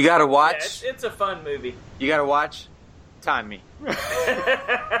 You gotta watch. Yeah, it's a fun movie. You gotta watch. Time me.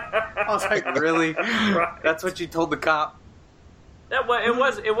 I was like, really? Right. That's what you told the cop? It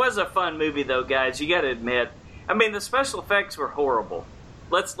was a fun movie though, guys. You got to admit. The special effects were horrible.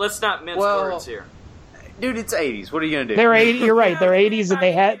 Let's not mince words here. Dude, it's 80s. What are you gonna do? They're 80. You're right. They're 80s, and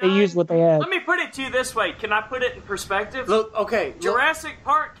they used what they had. Let me put it to you this way. Can I put it in perspective? Look, okay. Jurassic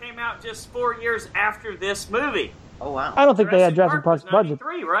Park came out just 4 years after this movie. Oh wow. I don't think they had Jurassic Park's budget.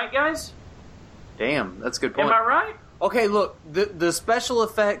 93, right, guys? Damn, that's a good point. Am I right? Okay, look, the special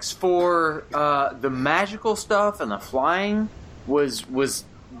effects for the magical stuff and the flying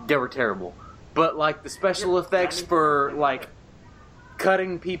they were terrible. But like the special effects for like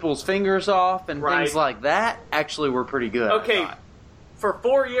cutting people's fingers off and things like that actually were pretty good. Okay, for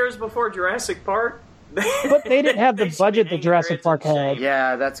 4 years before Jurassic Park. But they didn't have the budget that Jurassic Park had.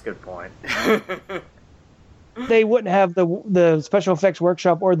 Yeah, that's a good point. They wouldn't have the special effects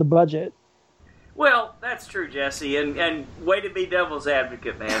workshop or the budget. Well, that's true, Jesse, and way to be devil's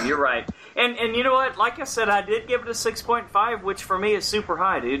advocate, man. You're right. And you know what? Like I said, I did give it a 6.5, which for me is super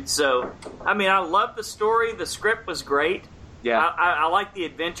high, dude. So, I love the story. The script was great. Yeah. I like the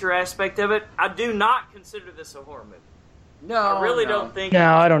adventure aspect of it. I do not consider this a horror movie. No, I really don't think No,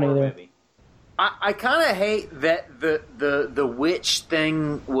 it's I don't a horror either. movie. I kind of hate that the witch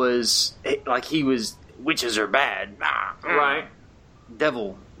thing was like he was witches are bad, Right.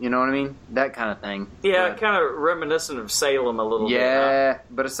 devil You know what I mean? That kind of thing. Yeah, kind of reminiscent of Salem a little bit. Yeah,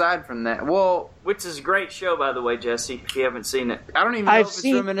 but aside from that, which is a great show, by the way, Jesse. If you haven't seen it, I don't even know if it's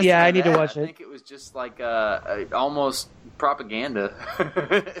reminiscent. Yeah, of I need that. to watch it. I think it was just like almost propaganda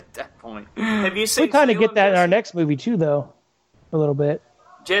at that point. Have you seen? We kind of Salem, get that in our Jesse? next movie too, though, a little bit.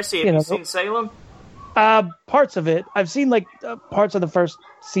 Jesse, have you seen Salem? Parts of it. I've seen parts of the first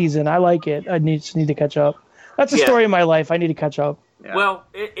season. I like it. I just need to catch up. That's the story of my life. I need to catch up. Yeah. Well,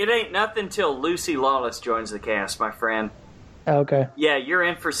 it ain't nothing till Lucy Lawless joins the cast, my friend. Okay. Yeah, you're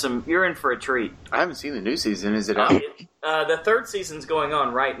in for a treat. I haven't seen the new season. Is it out? The third season's going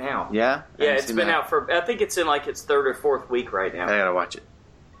on right now. Yeah? Yeah, it's been out for, I think it's in its third or fourth week right now. I gotta watch it.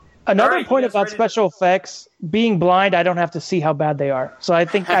 Another point about special effects, being blind, I don't have to see how bad they are. So I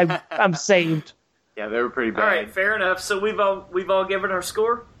think I'm saved. Yeah, they were pretty bad. All right, fair enough. So we've all given our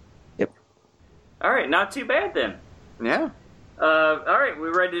score? Yep. All right, not too bad then. Yeah. All right, we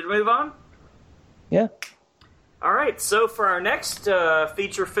ready to move on? Yeah. All right, so for our next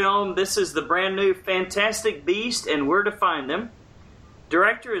feature film, this is the brand new Fantastic Beast and Where to Find Them.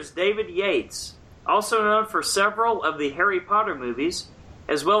 Director is David Yates, also known for several of the Harry Potter movies,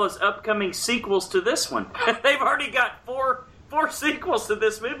 as well as upcoming sequels to this one. They've already got four sequels to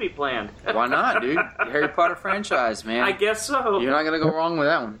this movie planned. Why not, dude? The Harry Potter franchise, man. I guess so. You're not going to go wrong with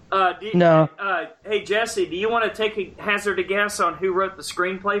that one. No. Hey, Jesse, do you want to hazard a guess on who wrote the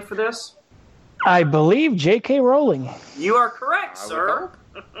screenplay for this? I believe J.K. Rowling. You are correct, sir.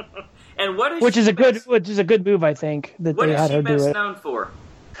 And which is a good move, I think, that they had her do it. What is she best known for?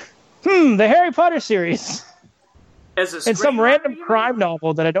 The Harry Potter series. As a and some random crime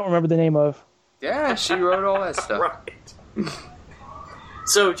novel that I don't remember the name of. Yeah, she wrote all that stuff. Right.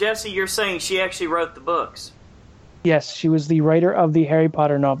 So, Jesse, you're saying she actually wrote the books? Yes, she was the writer of the Harry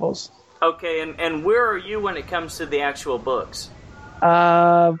Potter novels. Okay, and where are you when it comes to the actual books?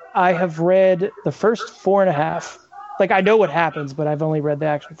 I have read the first 4.5. I know what happens, but I've only read the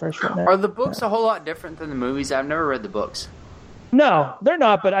actual first 4.5. Are the books a whole lot different than the movies? I've never read the books. No, they're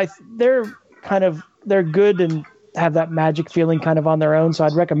not, but they're good and have that magic feeling kind of on their own, so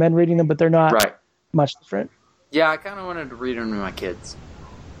I'd recommend reading them, but they're not much different. Yeah, I kind of wanted to read them to my kids.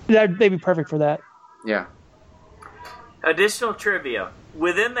 They'd be perfect for that. Yeah. Additional trivia.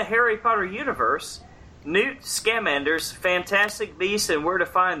 Within the Harry Potter universe, Newt Scamander's Fantastic Beasts and Where to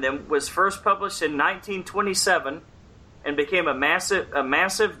Find Them was first published in 1927 and became a massive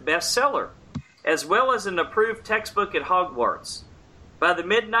bestseller, as well as an approved textbook at Hogwarts. By the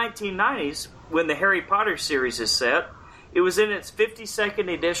mid-1990s, when the Harry Potter series is set, it was in its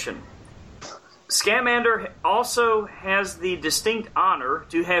 52nd edition. Scamander also has the distinct honor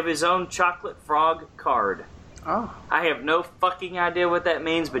to have his own chocolate frog card. Oh. I have no fucking idea what that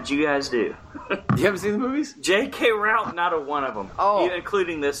means, but you guys do. You haven't seen the movies? J.K. Rowling, not a one of them,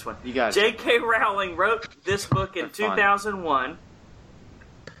 including this one. You guys. J.K. Rowling wrote this book in 2001,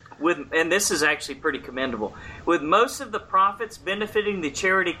 and this is actually pretty commendable, with most of the profits benefiting the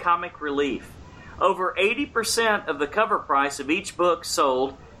charity Comic Relief. Over 80% of the cover price of each book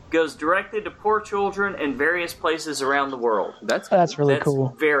sold goes directly to poor children in various places around the world. That's really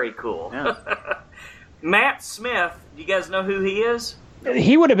cool. Very cool. Yeah. Matt Smith, do you guys know who he is?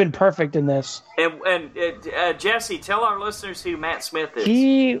 He would have been perfect in this. And Jesse, tell our listeners who Matt Smith is.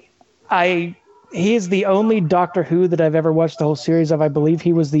 He is the only Doctor Who that I've ever watched the whole series of. I believe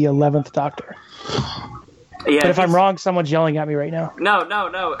he was the 11th Doctor. Yeah, but if I'm wrong, someone's yelling at me right now. No.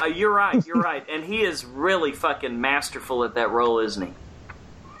 You're right. You're right. And he is really fucking masterful at that role, isn't he?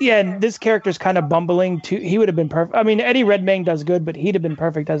 Yeah, and this character's kind of bumbling too. He would have been perfect. I mean, Eddie Redmayne does good, but he'd have been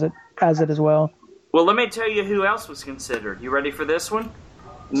perfect as it as well. Well, let me tell you who else was considered. You ready for this one?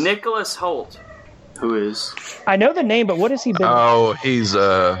 Nicholas Hoult. Who is? I know the name, but what has he been? Oh, he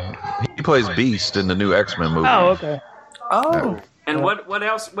plays Beast in the new X-Men movie. Oh, okay. Oh. And what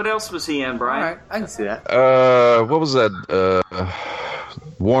else was he in, Brian? All right, I can see that. What was that?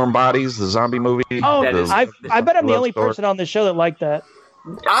 Warm Bodies, the zombie movie. Oh, I bet I'm the only person on the show that liked that.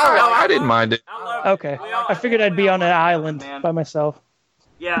 I didn't mind it. Okay. I figured I'd be on an island by myself.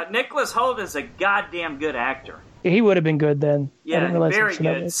 Yeah, Nicholas Hoult is a goddamn good actor. He would have been good then. Yeah, very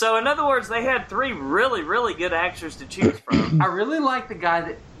good. So, in other words, they had 3 really, really good actors to choose from. I really like the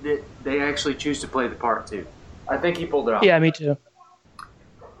guy that they actually choose to play the part, too. I think he pulled it off. Yeah, me too.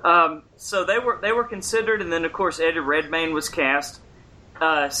 So they were considered, and then, of course, Eddie Redmayne was cast.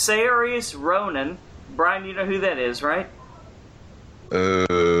 Saoirse Ronan. Brian, you know who that is, right? Do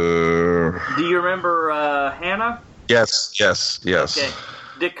you remember Hannah? Yes. Okay.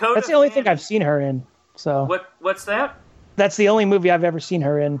 Dakota. That's the only thing I've seen her in. So what's that? That's the only movie I've ever seen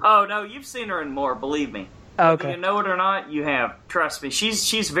her in. Oh no, you've seen her in more. Believe me. Okay. Whether you know it or not, you have. Trust me,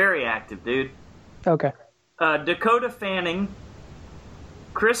 she's very active, dude. Okay. Dakota Fanning,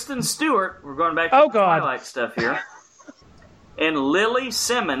 Kristen Stewart, we're going back to the Twilight stuff here, and Lily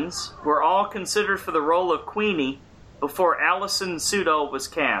Simmons were all considered for the role of Queenie before Alison Sudol was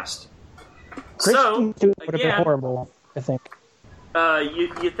cast. Kristen Stewart would have been horrible, I think.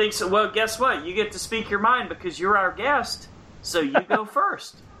 You think so? Well, guess what? You get to speak your mind because you're our guest, so you go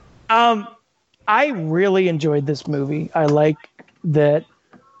first. I really enjoyed this movie. I like that.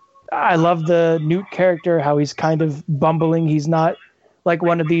 I love the Newt character, how he's kind of bumbling. He's not like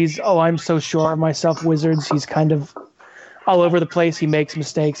one of these, I'm so sure of myself wizards. He's kind of all over the place. He makes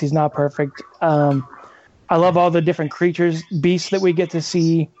mistakes. He's not perfect. I love all the different creatures, beasts that we get to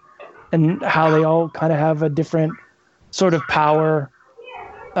see, and how they all kind of have a different sort of power.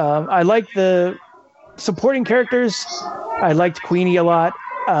 I like the supporting characters. I liked Queenie a lot.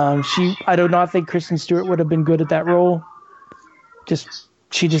 I do not think Kristen Stewart would have been good at that role.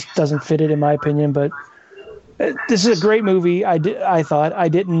 She just doesn't fit it, in my opinion. But this is a great movie. I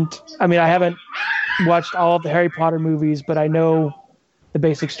haven't watched all of the Harry Potter movies, but I know the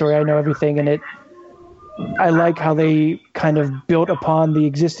basic story. I know everything in it. I like how they kind of built upon the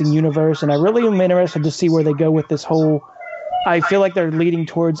existing universe, and I really am interested to see where they go with this whole. I feel like they're leading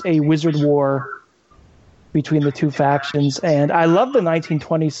towards a wizard war between the two factions, and I love the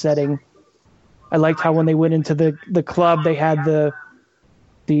 1920s setting. I liked how when they went into the club, they had the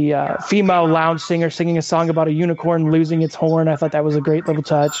female lounge singer singing a song about a unicorn losing its horn. I thought that was a great little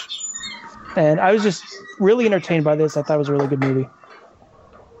touch, and I was just really entertained by this. I thought it was a really good movie.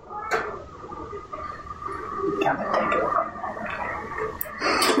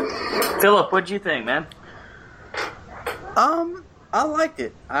 Philip, what'd you think, man? I liked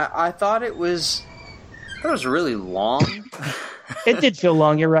it. I thought it was really long. It did feel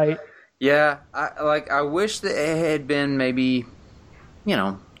long. You're right. Yeah, I wish that it had been maybe,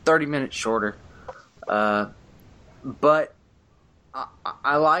 30 minutes shorter. But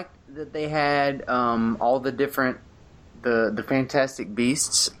I liked that they had all the different the Fantastic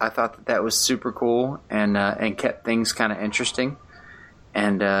Beasts. I thought that was super cool and kept things kind of interesting.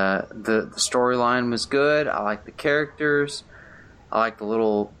 And the storyline was good. I liked the characters. I liked the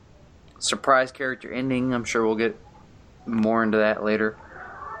little surprise character ending. I'm sure we'll get more into that later.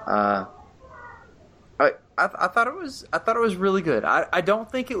 I thought it was really good. I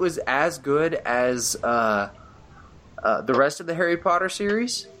don't think it was as good as the rest of the Harry Potter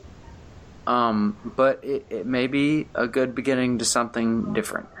series. But it may be a good beginning to something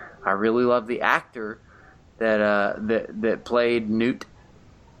different. I really love the actor that played Newt,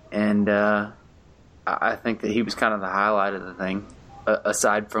 and I think that he was kind of the highlight of the thing,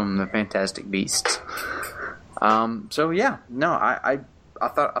 aside from the Fantastic Beasts. So yeah, no, I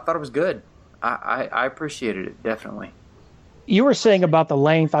thought it was good. I appreciated it, definitely. You were saying about the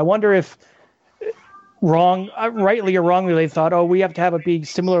length. I wonder if rightly or wrongly, they thought, we have to have it be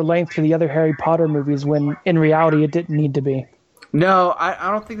similar length to the other Harry Potter movies, when in reality it didn't need to be. No,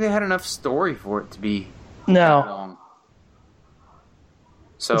 I don't think they had enough story for it to be that long.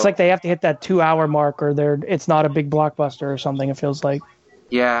 So it's like they have to hit that 2-hour mark, or it's not a big blockbuster or something. It feels like.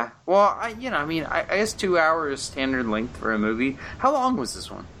 Yeah. Well, I guess 2 hours is standard length for a movie. How long was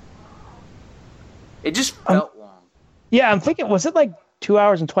this one? It just felt long. Yeah, I'm thinking, was it like 2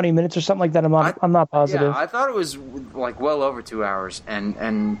 hours and 20 minutes or something like that? I'm not positive. Yeah, I thought it was like well over 2 hours,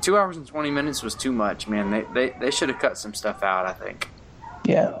 and 2 hours and 20 minutes was too much, man. They should have cut some stuff out, I think.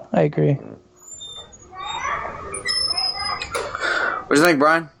 Yeah, I agree. What do you think,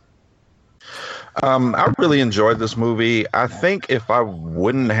 Brian? I really enjoyed this movie. I think if I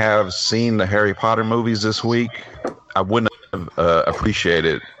wouldn't have seen the Harry Potter movies this week, I wouldn't have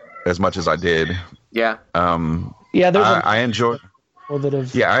appreciated it as much as I did. Yeah. I enjoyed.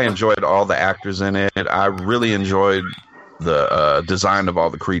 I enjoyed all the actors in it. I really enjoyed the design of all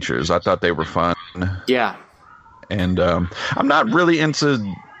the creatures. I thought they were fun. Yeah. And I'm not really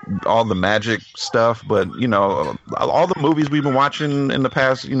into all the magic stuff, but all the movies we've been watching in the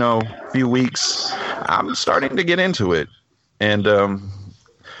past few weeks, I'm starting to get into it. And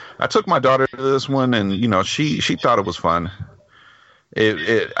I took my daughter to this one, and she thought it was fun.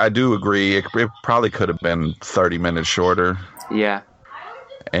 I do agree, it probably could have been 30 minutes shorter. Yeah.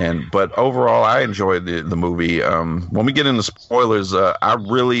 But overall, I enjoyed the movie. When we get into spoilers, I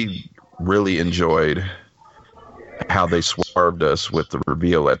really, really enjoyed how they swerved us with the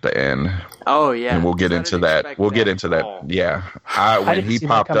reveal at the end. Oh yeah, and we'll get into that. We'll get into that. Yeah, when he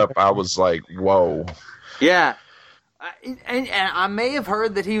popped up, I was like, "Whoa!" Yeah, And I may have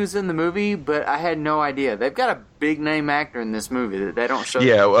heard that he was in the movie, but I had no idea. They've got a big name actor in this movie that they don't show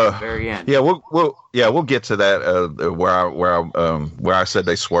at the very end. Yeah, we'll get to that where I said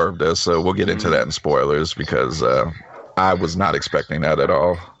they swerved us. So we'll get into that in spoilers because I was not expecting that at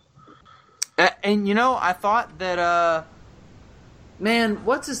all. And I thought that man,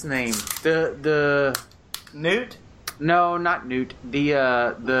 what's his name? The Newt? No, not Newt.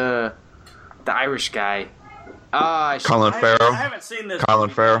 The Irish guy. Colin Farrell. I haven't seen this. Colin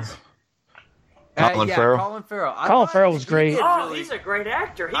Farrell. Colin Farrell. Colin Farrell was great. Oh, he's a great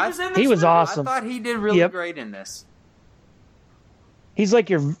actor. He was in this. He was movie. awesome. I thought he did really great in this. He's like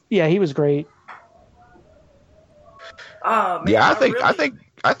he was great. Oh, man, Yeah,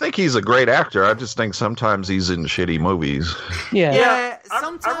 I think he's a great actor. I just think sometimes he's in shitty movies. Yeah.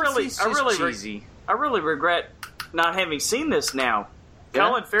 Sometimes he's just cheesy. I really regret not having seen this now. Yeah.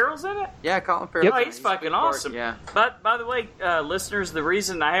 Colin Farrell's in it? Yeah, Colin Farrell. Yep. Oh, he's fucking awesome. Yeah. But, by the way, listeners, the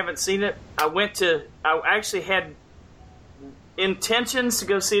reason I haven't seen it, I actually had intentions to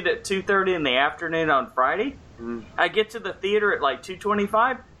go see it at 2:30 in the afternoon on Friday. Mm. I get to the theater at like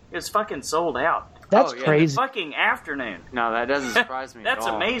 2:25. It's fucking sold out. That's crazy. Fucking afternoon. No, that doesn't surprise me. That's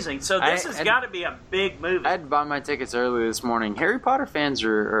at all. amazing. So this has got to be a big movie. I had to buy my tickets early this morning. Harry Potter fans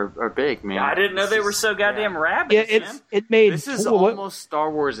are big, man. I didn't know they were so goddamn rabid. Yeah, it made this is almost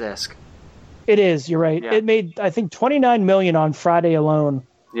Star Wars-esque. It is. You're right. Yeah. It made I think $29 million on Friday alone.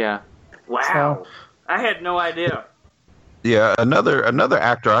 Yeah. Wow. I had no idea. Yeah, another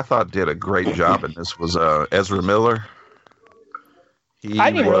actor I thought did a great job in this was Ezra Miller.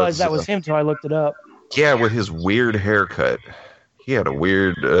 I didn't realize that was him until I looked it up. Yeah, with his weird haircut. He had a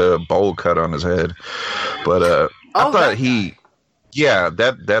weird bowl cut on his head. But I thought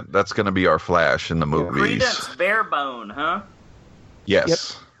that's going to be our Flash in the movies. Credence Barebone, huh? Yes. Yep.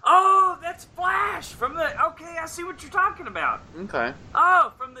 Oh, that's Flash from the... Okay, I see what you're talking about. Okay.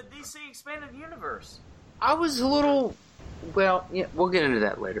 Oh, from the DC Expanded Universe. I was a little... Well, yeah, we'll get into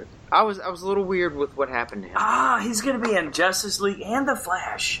that later. I was a little weird with what happened to him. Ah, he's going to be in Justice League and the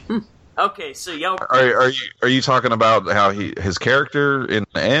Flash. Okay, so y'all... Are you talking about how his character in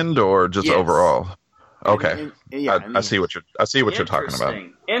the end or just overall? Okay. I see what you're talking about.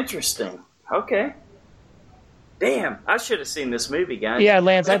 Interesting. Okay. Damn, I should have seen this movie, guys. Yeah,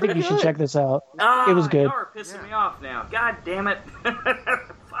 Lance, I think you should check this out. It was good. Y'all are pissing me off now. God damn it.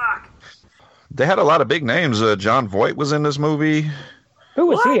 Fuck. They had a lot of big names. John Voight was in this movie. Who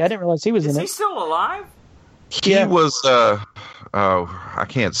was he? I didn't realize he was in it. Is he still alive? He was... I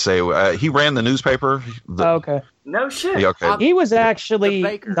can't say. He ran the newspaper. Okay. No shit. Yeah, okay. He was actually,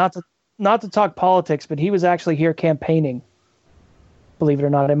 not to talk politics, but he was actually here campaigning. Believe it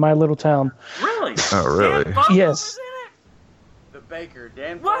or not, in my little town. Really? Oh, really? Dan Fogler Yes. was in it? The baker,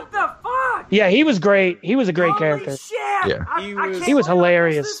 Dan. What the fuck? Yeah, he was great. He was a great character. Shit. Yeah. I He can't was- He was believe I missed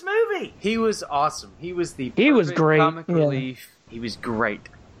hilarious. This movie. He was awesome. He was the He was perfect great, comic yeah. relief. He was great.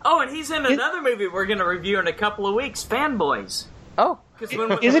 Oh, and he's in another movie we're going to review in a couple of weeks, Fanboys. Oh. Because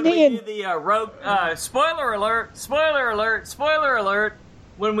when Isn't we he do the Rogue... spoiler alert, spoiler alert, spoiler alert.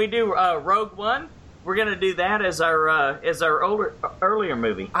 When we do Rogue One, we're going to do that as our earlier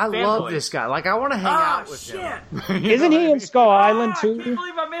movie. I love Fanboys. this guy. Like, I want to hang out with shit. him. Isn't he in Skull Island I too? can't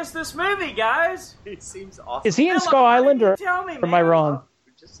believe I missed this movie, guys. He seems awesome. Is he in Philip, Skull why didn't Island you or tell me, am I man? wrong?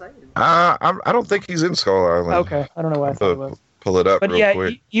 Just saying. I don't think he's in Skull Island. Okay, I don't know why I thought it was. Pull it up But real yeah,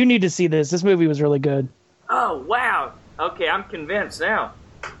 quick. you need to see this. This movie was really good. Oh, wow. Okay, I'm convinced now.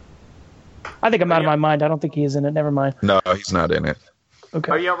 I think I'm out of my mind. I don't think he is in it. Never mind. No, he's not in it.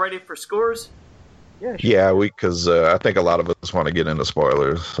 Okay. Are y'all ready for scores? Yeah, sure. Yeah, because I think a lot of us want to get into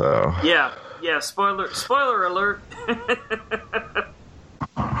spoilers. So Yeah, spoiler alert.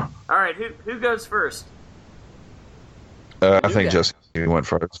 All right, who goes first? I think Jesse went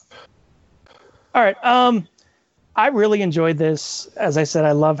first. All right. I really enjoyed this. As I said,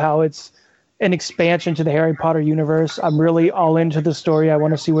 I love how it's an expansion to the Harry Potter universe. I'm really all into the story. I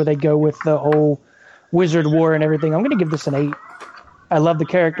want to see where they go with the whole Wizard War and everything. I'm going to give this an 8. I love the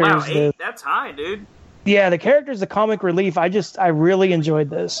characters. Wow, 8, that's high, dude. Yeah, the characters, the comic relief. I really enjoyed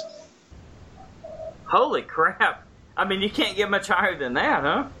this. Holy crap. I mean, you can't get much higher than that,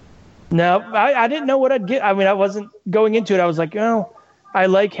 huh? No, I didn't know what I'd get. I mean, I wasn't going into it. I was like, I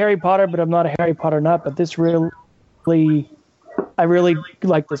like Harry Potter, but I'm not a Harry Potter nut. But this I really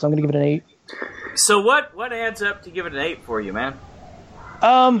like this. I'm going to give it an 8. So what adds up to give it an 8 for you, man?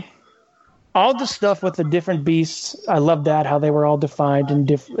 All the stuff with the different beasts, I love that, how they were all defined and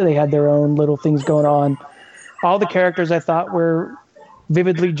they had their own little things going on. All the characters I thought were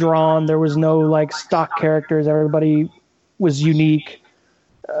vividly drawn. There was no like stock characters. Everybody was unique.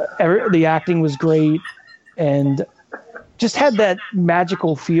 The acting was great, and just had that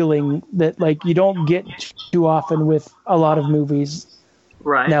magical feeling that like you don't get too often with a lot of movies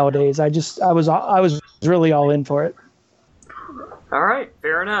nowadays. I was really all in for it. All right,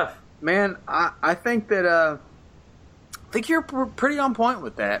 fair enough. Man, I think that I think you're pretty on point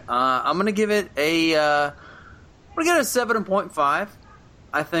with that. I'm gonna give it a 7.5.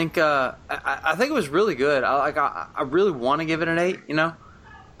 I think I think it was really good. I really want to give it an 8. You know,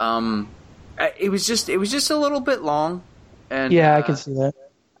 it was just a little bit long. And yeah, I can see that.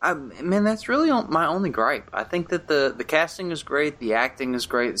 Man, that's really my only gripe. I think that the casting is great, the acting is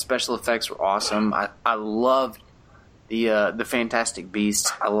great, the special effects were awesome. I loved the Fantastic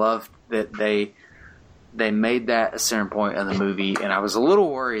Beasts. I loved that they made that a center point of the movie, and I was a little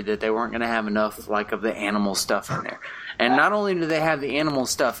worried that they weren't going to have enough like of the animal stuff in there. And not only did they have the animal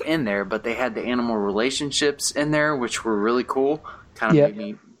stuff in there, but they had the animal relationships in there, which were really cool. Kind of made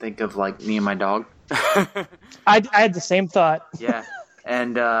me think of like me and my dog. I had the same thought. Yeah.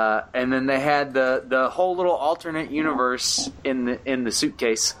 And then they had the whole little alternate universe in the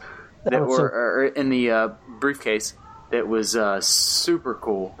suitcase or in the briefcase that was super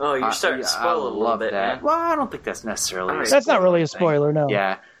cool. Oh, you're starting to spoil a little bit, man. Well, I don't think that's necessarily. That's not really a spoiler, no.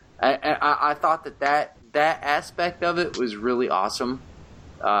 Yeah, I thought that aspect of it was really awesome.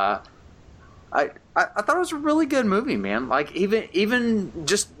 I thought it was a really good movie, man. Like even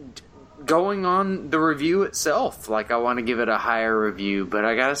just going on the review itself, like I want to give it a higher review, but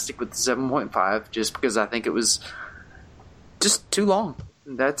I gotta stick with the 7.5 just because I think it was just too long.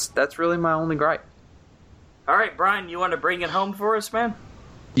 That's really my only gripe. All right, Brian, you want to bring it home for us, man?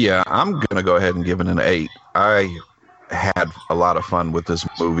 Yeah, I'm gonna go ahead and give it an 8. I had a lot of fun with this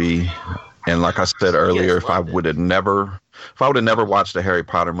movie, and like I said earlier, if I would have never watched the Harry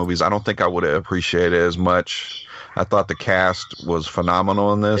Potter movies, I don't think I would have appreciated it as much. I thought the cast was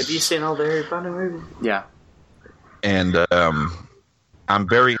phenomenal in this. Have you seen all the Harry Potter movies? Yeah. And I'm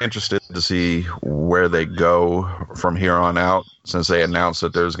very interested to see where they go from here on out, since they announced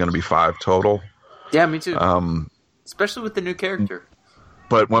that there's going to be 5 total. Yeah, me too. Especially with the new character.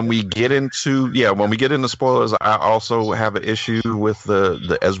 But when we get into spoilers, I also have an issue with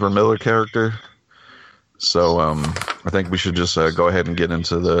the Ezra Miller character. So I think we should just go ahead and get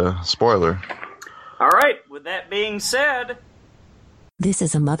into the spoiler. All right, with that being said... This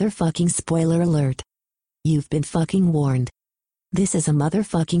is a motherfucking spoiler alert. You've been fucking warned. This is a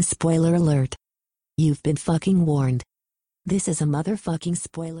motherfucking spoiler alert. You've been fucking warned. This is a motherfucking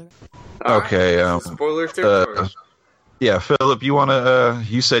spoiler. Okay. Spoiler territory. Yeah, Philip, you wanna?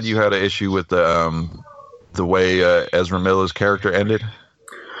 You said you had an issue with the way Ezra Miller's character ended.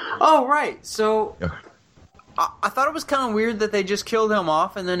 Oh, right. So I thought it was kind of weird that they just killed him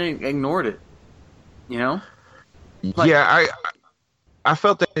off and then ignored it. You know? Yeah, I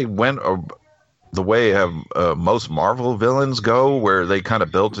felt that they went the way most Marvel villains go, where they kind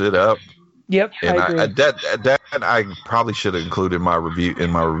of built it up. Yep, and I agree. That I probably should have included in my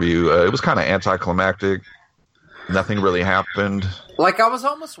review. It was kind of anticlimactic. Nothing really happened. Like, I was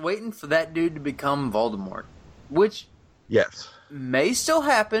almost waiting for that dude to become Voldemort, which may still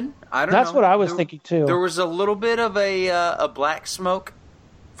happen. I don't know. That's what I was thinking too. There was a little bit of a black smoke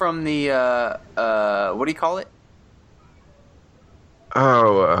from the what do you call it?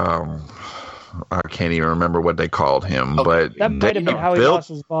 Oh, I can't even remember what they called him, but that might have been how he lost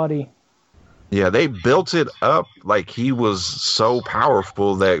his body. Yeah, they built it up like he was so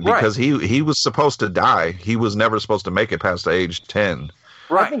powerful that because he was supposed to die, he was never supposed to make it past the age 10.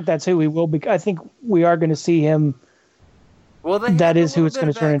 Right. I think that's who he will be. I think we are going to see him. Well, that is who it's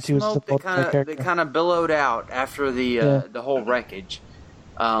going to turn into. They kind of billowed out after the whole wreckage.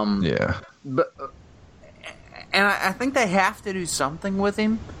 But and I think they have to do something with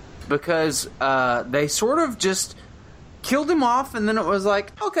him because they sort of just killed him off, and then it was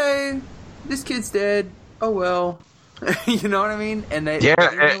like, okay, this kid's dead. Oh well, you know what I mean? And they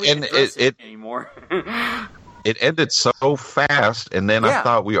didn't really address it anymore. It ended so fast, and then I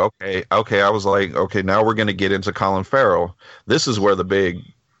thought okay. I was like, okay, now we're going to get into Colin Farrell. This is where the big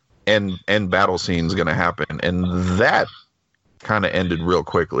end battle scene is going to happen, and that kind of ended real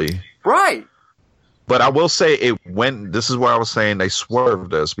quickly. Right. But I will say this is why I was saying they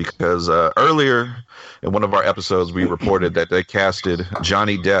swerved us, because earlier in one of our episodes we reported that they casted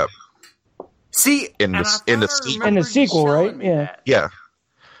Johnny Depp. See, in the sequel, right? Yeah. Yeah.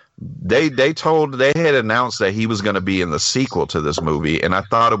 They had announced that he was going to be in the sequel to this movie, and I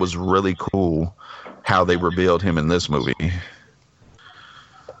thought it was really cool how they revealed him in this movie.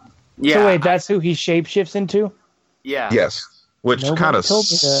 Yeah. So wait, that's who he shapeshifts into? Yeah. Yes. Which kind of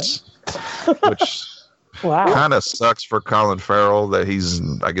kind of sucks for Colin Farrell that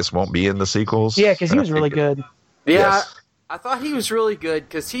I guess won't be in the sequels. Yeah, because he was really good. Yeah. I thought he was really good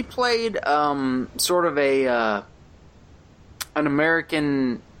because he played sort of an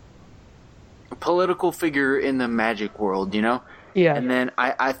American political figure in the magic world, you know. Yeah. And then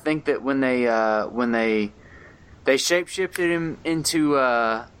I think that when they shape-shifted him into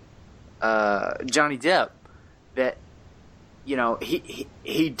Johnny Depp, that, you know, he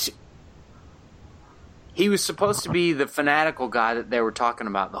was supposed to be the fanatical guy that they were talking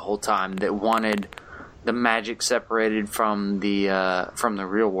about the whole time, that wanted the magic separated from the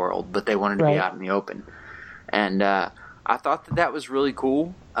real world, but they wanted to be out in the open. And I thought that was really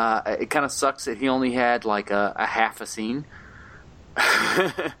cool. It kind of sucks that he only had like a half a scene.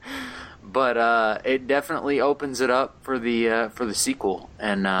 But it definitely opens it up for the sequel,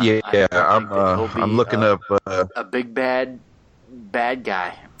 and I'm looking up a big bad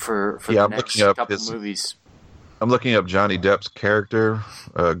guy for the next couple movies. I'm looking up Johnny Depp's character,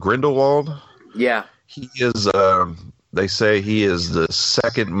 Grindelwald. Yeah, he is. They say he is the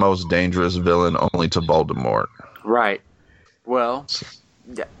second most dangerous villain, only to Voldemort. Right. Well,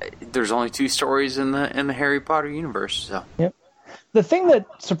 there's only 2 stories in the Harry Potter universe. So. Yep. The thing that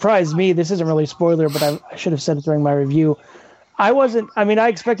surprised me, this isn't really a spoiler, but I should have said it during my review. I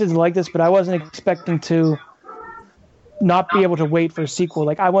expected to like this, but I wasn't expecting to not be able to wait for a sequel.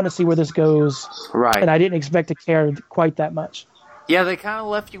 Like, I want to see where this goes. Right. And I didn't expect to care quite that much. Yeah, they kind of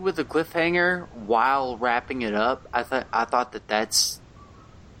left you with a cliffhanger while wrapping it up. I thought that's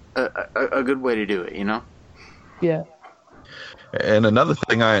a good way to do it, you know? Yeah. And another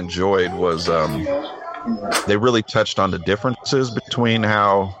thing I enjoyed was they really touched on the differences between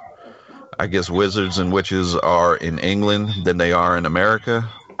how, I guess, wizards and witches are in England than they are in America.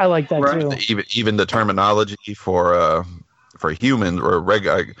 I like that too. Even the terminology for humans or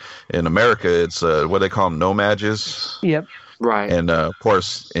in America, it's what they call them, no-mages. Yep. Right. And of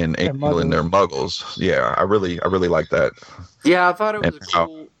course, in England, they're muggles. Yeah, I really like that. Yeah, I thought it was a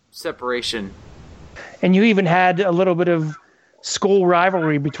cool separation. And you even had a little bit of school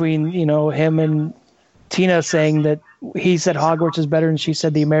rivalry between, you know, him and Tina, saying that he said Hogwarts is better and she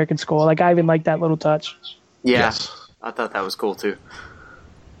said the American school. Like, I even like that little touch. Yeah, yes. I thought that was cool too.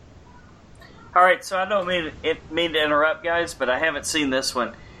 All right, so I don't mean to interrupt, guys, but I haven't seen this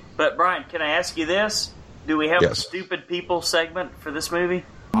one. But Brian, can I ask you this? Do we have a stupid people segment for this movie?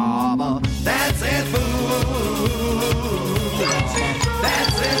 That's it, fool. That's it,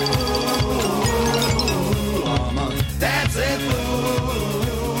 fool. That's it, fool.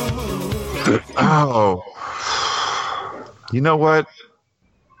 Oh, you know what?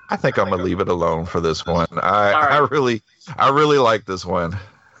 I think I'm gonna leave it alone for this one. I really like this one.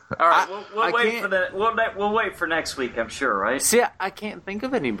 All right, we'll wait for next week, I'm sure, right? See, I can't think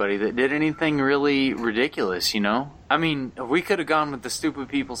of anybody that did anything really ridiculous, you know? I mean, we could have gone with the stupid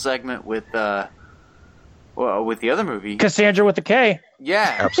people segment with the other movie. Cassandra with the K.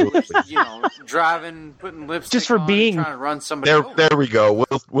 Yeah. Absolutely. You know, driving, putting lipstick just for on, being trying to run somebody over. There we go.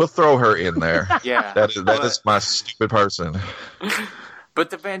 We'll throw her in there. Yeah. That is my stupid person.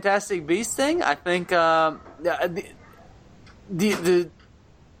 But the Fantastic Beasts thing, I think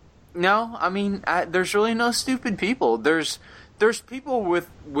no, I mean, there's really no stupid people. There's people with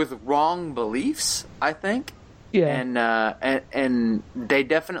wrong beliefs, I think. Yeah. And they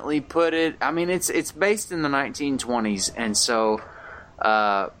definitely put it. I mean, it's based in the 1920s, and so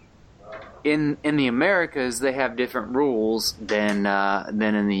in the Americas they have different rules than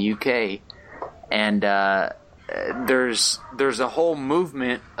in the UK, and there's a whole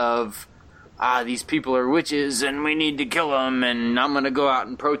movement of these people are witches and we need to kill them, and I'm going to go out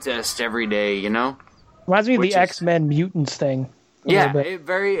and protest every day, you know? Reminds me of the X-Men Mutants thing. Yeah,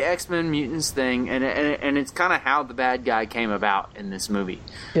 very X-Men Mutants thing, and it's kind of how the bad guy came about in this movie.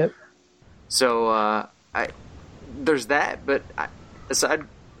 Yep. So there's that, but aside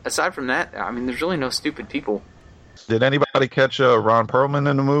from that, I mean, there's really no stupid people. Did anybody catch Ron Perlman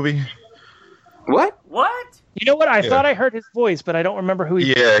in the movie? What? You know what? I thought I heard his voice, but I don't remember who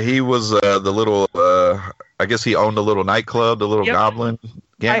he. Yeah, he was the little. I guess he owned a little nightclub, the little goblin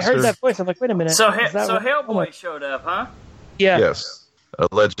gangster. I heard that voice. I'm like, wait a minute. So Hellboy showed up, huh? Yeah. Yes.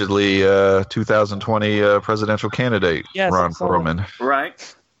 Allegedly, 2020 presidential candidate Ron Perlman.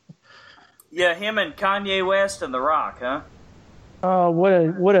 Right. Yeah, him and Kanye West and The Rock, huh? Oh,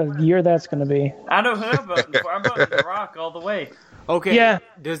 what a year that's going to be. I know who I'm voting for. I'm voting The Rock all the way. Okay. Yeah.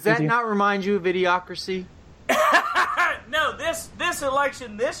 Does that not remind you of Idiocracy? No, this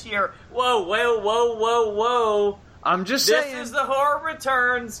election this year. Whoa. I'm just saying. This is the Horror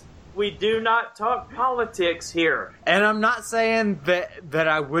Returns. We do not talk politics here. And I'm not saying that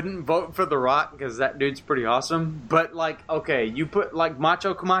I wouldn't vote for The Rock because that dude's pretty awesome. But like, okay, you put like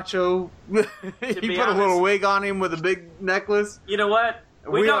Macho Camacho, you put a little wig on him with a big necklace. You know what?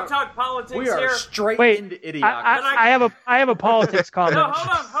 We don't talk politics here. We are straight into idiocracy. I have a politics comment. No,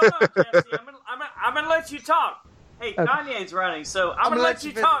 hold on, Jesse. I'm gonna let you talk. Hey, okay. Kanye's running, so I'm gonna let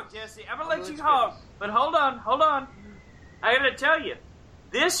you talk, Jesse. I'm gonna let you talk. But hold on. I gotta tell you,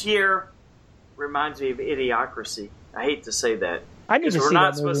 this year reminds me of Idiocracy. I hate to say that. I need to see we're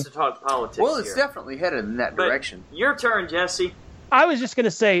not that supposed to talk politics. Well, it's definitely headed in that direction. Your turn, Jesse. I was just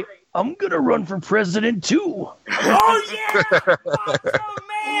gonna say, I'm gonna run for president too. Oh yeah! Oh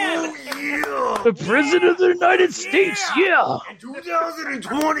man! Yeah. The president of the United States, yeah. In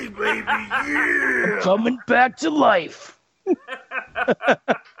 2020, baby, yeah. Coming back to life. You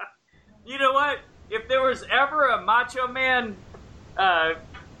know what? If there was ever a Macho Man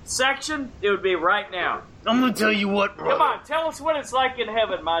section, it would be right now. I'm gonna tell you what, brother. Come on, tell us what it's like in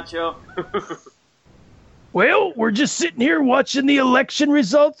heaven, Macho. Well, we're just sitting here watching the election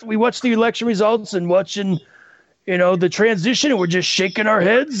results. We watched the election results and watching, the transition, and we're just shaking our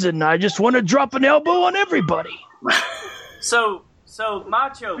heads, and I just want to drop an elbow on everybody. So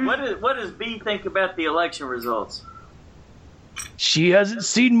Macho, what does B think about the election results? She hasn't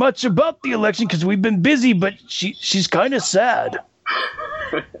seen much about the election because we've been busy, but she's kind of sad.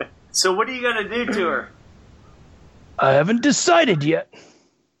 So what are you going to do to her? I haven't decided yet.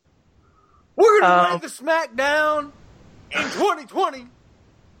 We're going to lay the smack down in 2020.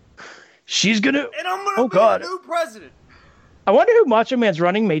 She's going to... And I'm going to be the new president. I wonder who Macho Man's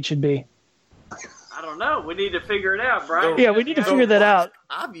running mate should be. I don't know. We need to figure it out, Brian. Yeah, we need to figure that out.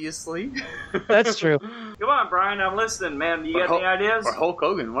 Obviously. That's true. Come on, Brian. I'm listening, man. You got any ideas? Or Hulk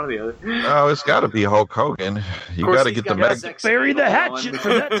Hogan, one or the other. Oh, it's got to be Hulk Hogan. You got to get the mega. Bury the hatchet for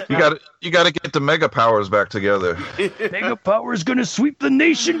that. You got to get the mega powers back together. Mega power is going to sweep the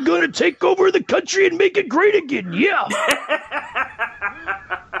nation, going to take over the country and make it great again. Yeah.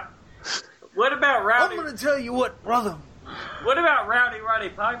 What about Rowdy? I'm going to tell you what, brother. What about Roddy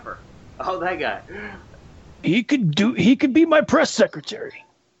Piper? Oh, that guy. He could be my press secretary.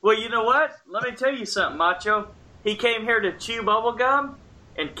 Well, you know what? Let me tell you something, Macho. He came here to chew bubble gum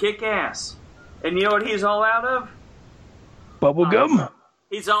and kick ass. And you know what he's all out of? Bubble gum?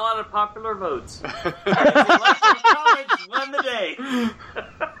 He's all out of popular votes. Electoral College won the day.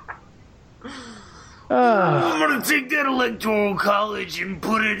 I'm going to take that Electoral College and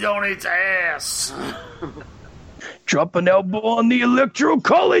put it on its ass. Drop an elbow on the Electoral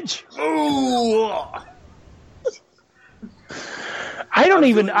College. Ooh. I don't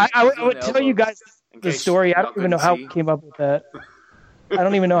even. I would tell you guys the story. I don't even know how I came up with that. I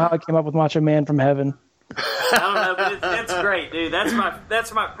don't even know how I came up with Macho Man from Heaven. I don't know, but it's great, dude. That's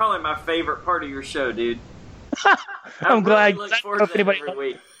probably my favorite part of your show, dude. I'm glad. Look forward to that every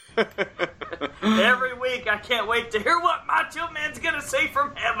week. Every week, I can't wait to hear what Macho Man's gonna say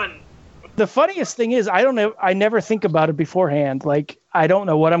from Heaven. The funniest thing is, I don't know. I never think about it beforehand. Like, I don't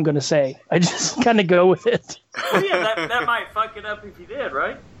know what I'm going to say. I just kind of go with it. Well, yeah, that might fuck it up if you did,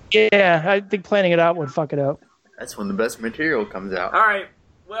 right? Yeah, I think planning it out would fuck it up. That's when the best material comes out. All right.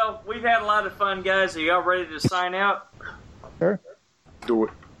 Well, we've had a lot of fun, guys. Are y'all ready to sign out? Sure. Do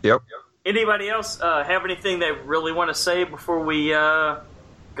it. Yep. Anybody else have anything they really want to say before we go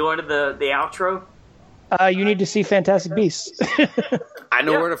into the outro? You need to see Fantastic Beasts. I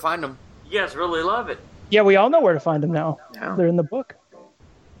know where to find them. You guys really love it. Yeah, we all know where to find them now. Yeah. They're in the book.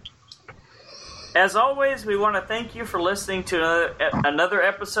 As always, we want to thank you for listening to another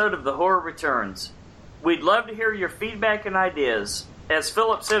episode of The Horror Returns. We'd love to hear your feedback and ideas. As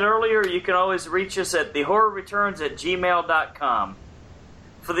Philip said earlier, you can always reach us at thehorrorreturns@gmail.com.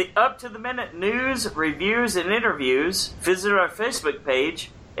 For the up-to-the-minute news, reviews, and interviews, visit our Facebook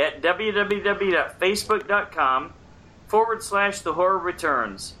page at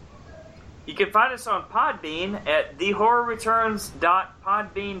www.facebook.com/thehorrorreturns. You can find us on Podbean at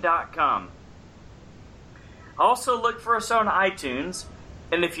thehorrorreturns.podbean.com. Also look for us on iTunes,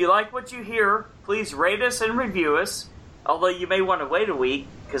 and if you like what you hear, please rate us and review us, although you may want to wait a week,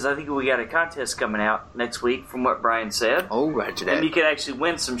 because I think we got a contest coming out next week from what Brian said. Oh, right. And you can actually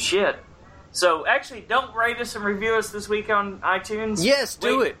win some shit. So, actually, don't rate us and review us this week on iTunes. Yes,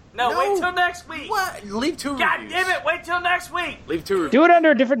 do it. No, wait till next week. What? Leave 2 God reviews. damn it, wait till next week. Leave 2 reviews. Do it under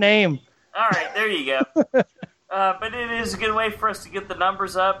a different name. All right, there you go. But it is a good way for us to get the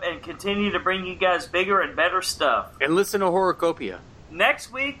numbers up and continue to bring you guys bigger and better stuff. And listen to Horrorcopia.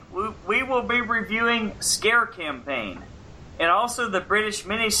 Next week, we will be reviewing Scare Campaign and also the British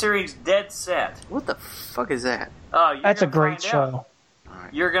miniseries Dead Set. What the fuck is that? Oh, That's a great show. All right.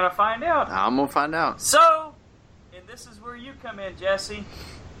 You're going to find out. I'm going to find out. So, and this is where you come in, Jesse.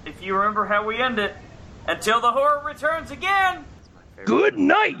 If you remember how we end it. Until the horror returns again. Good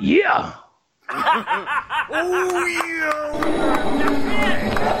night, yeah. Oh, yeah.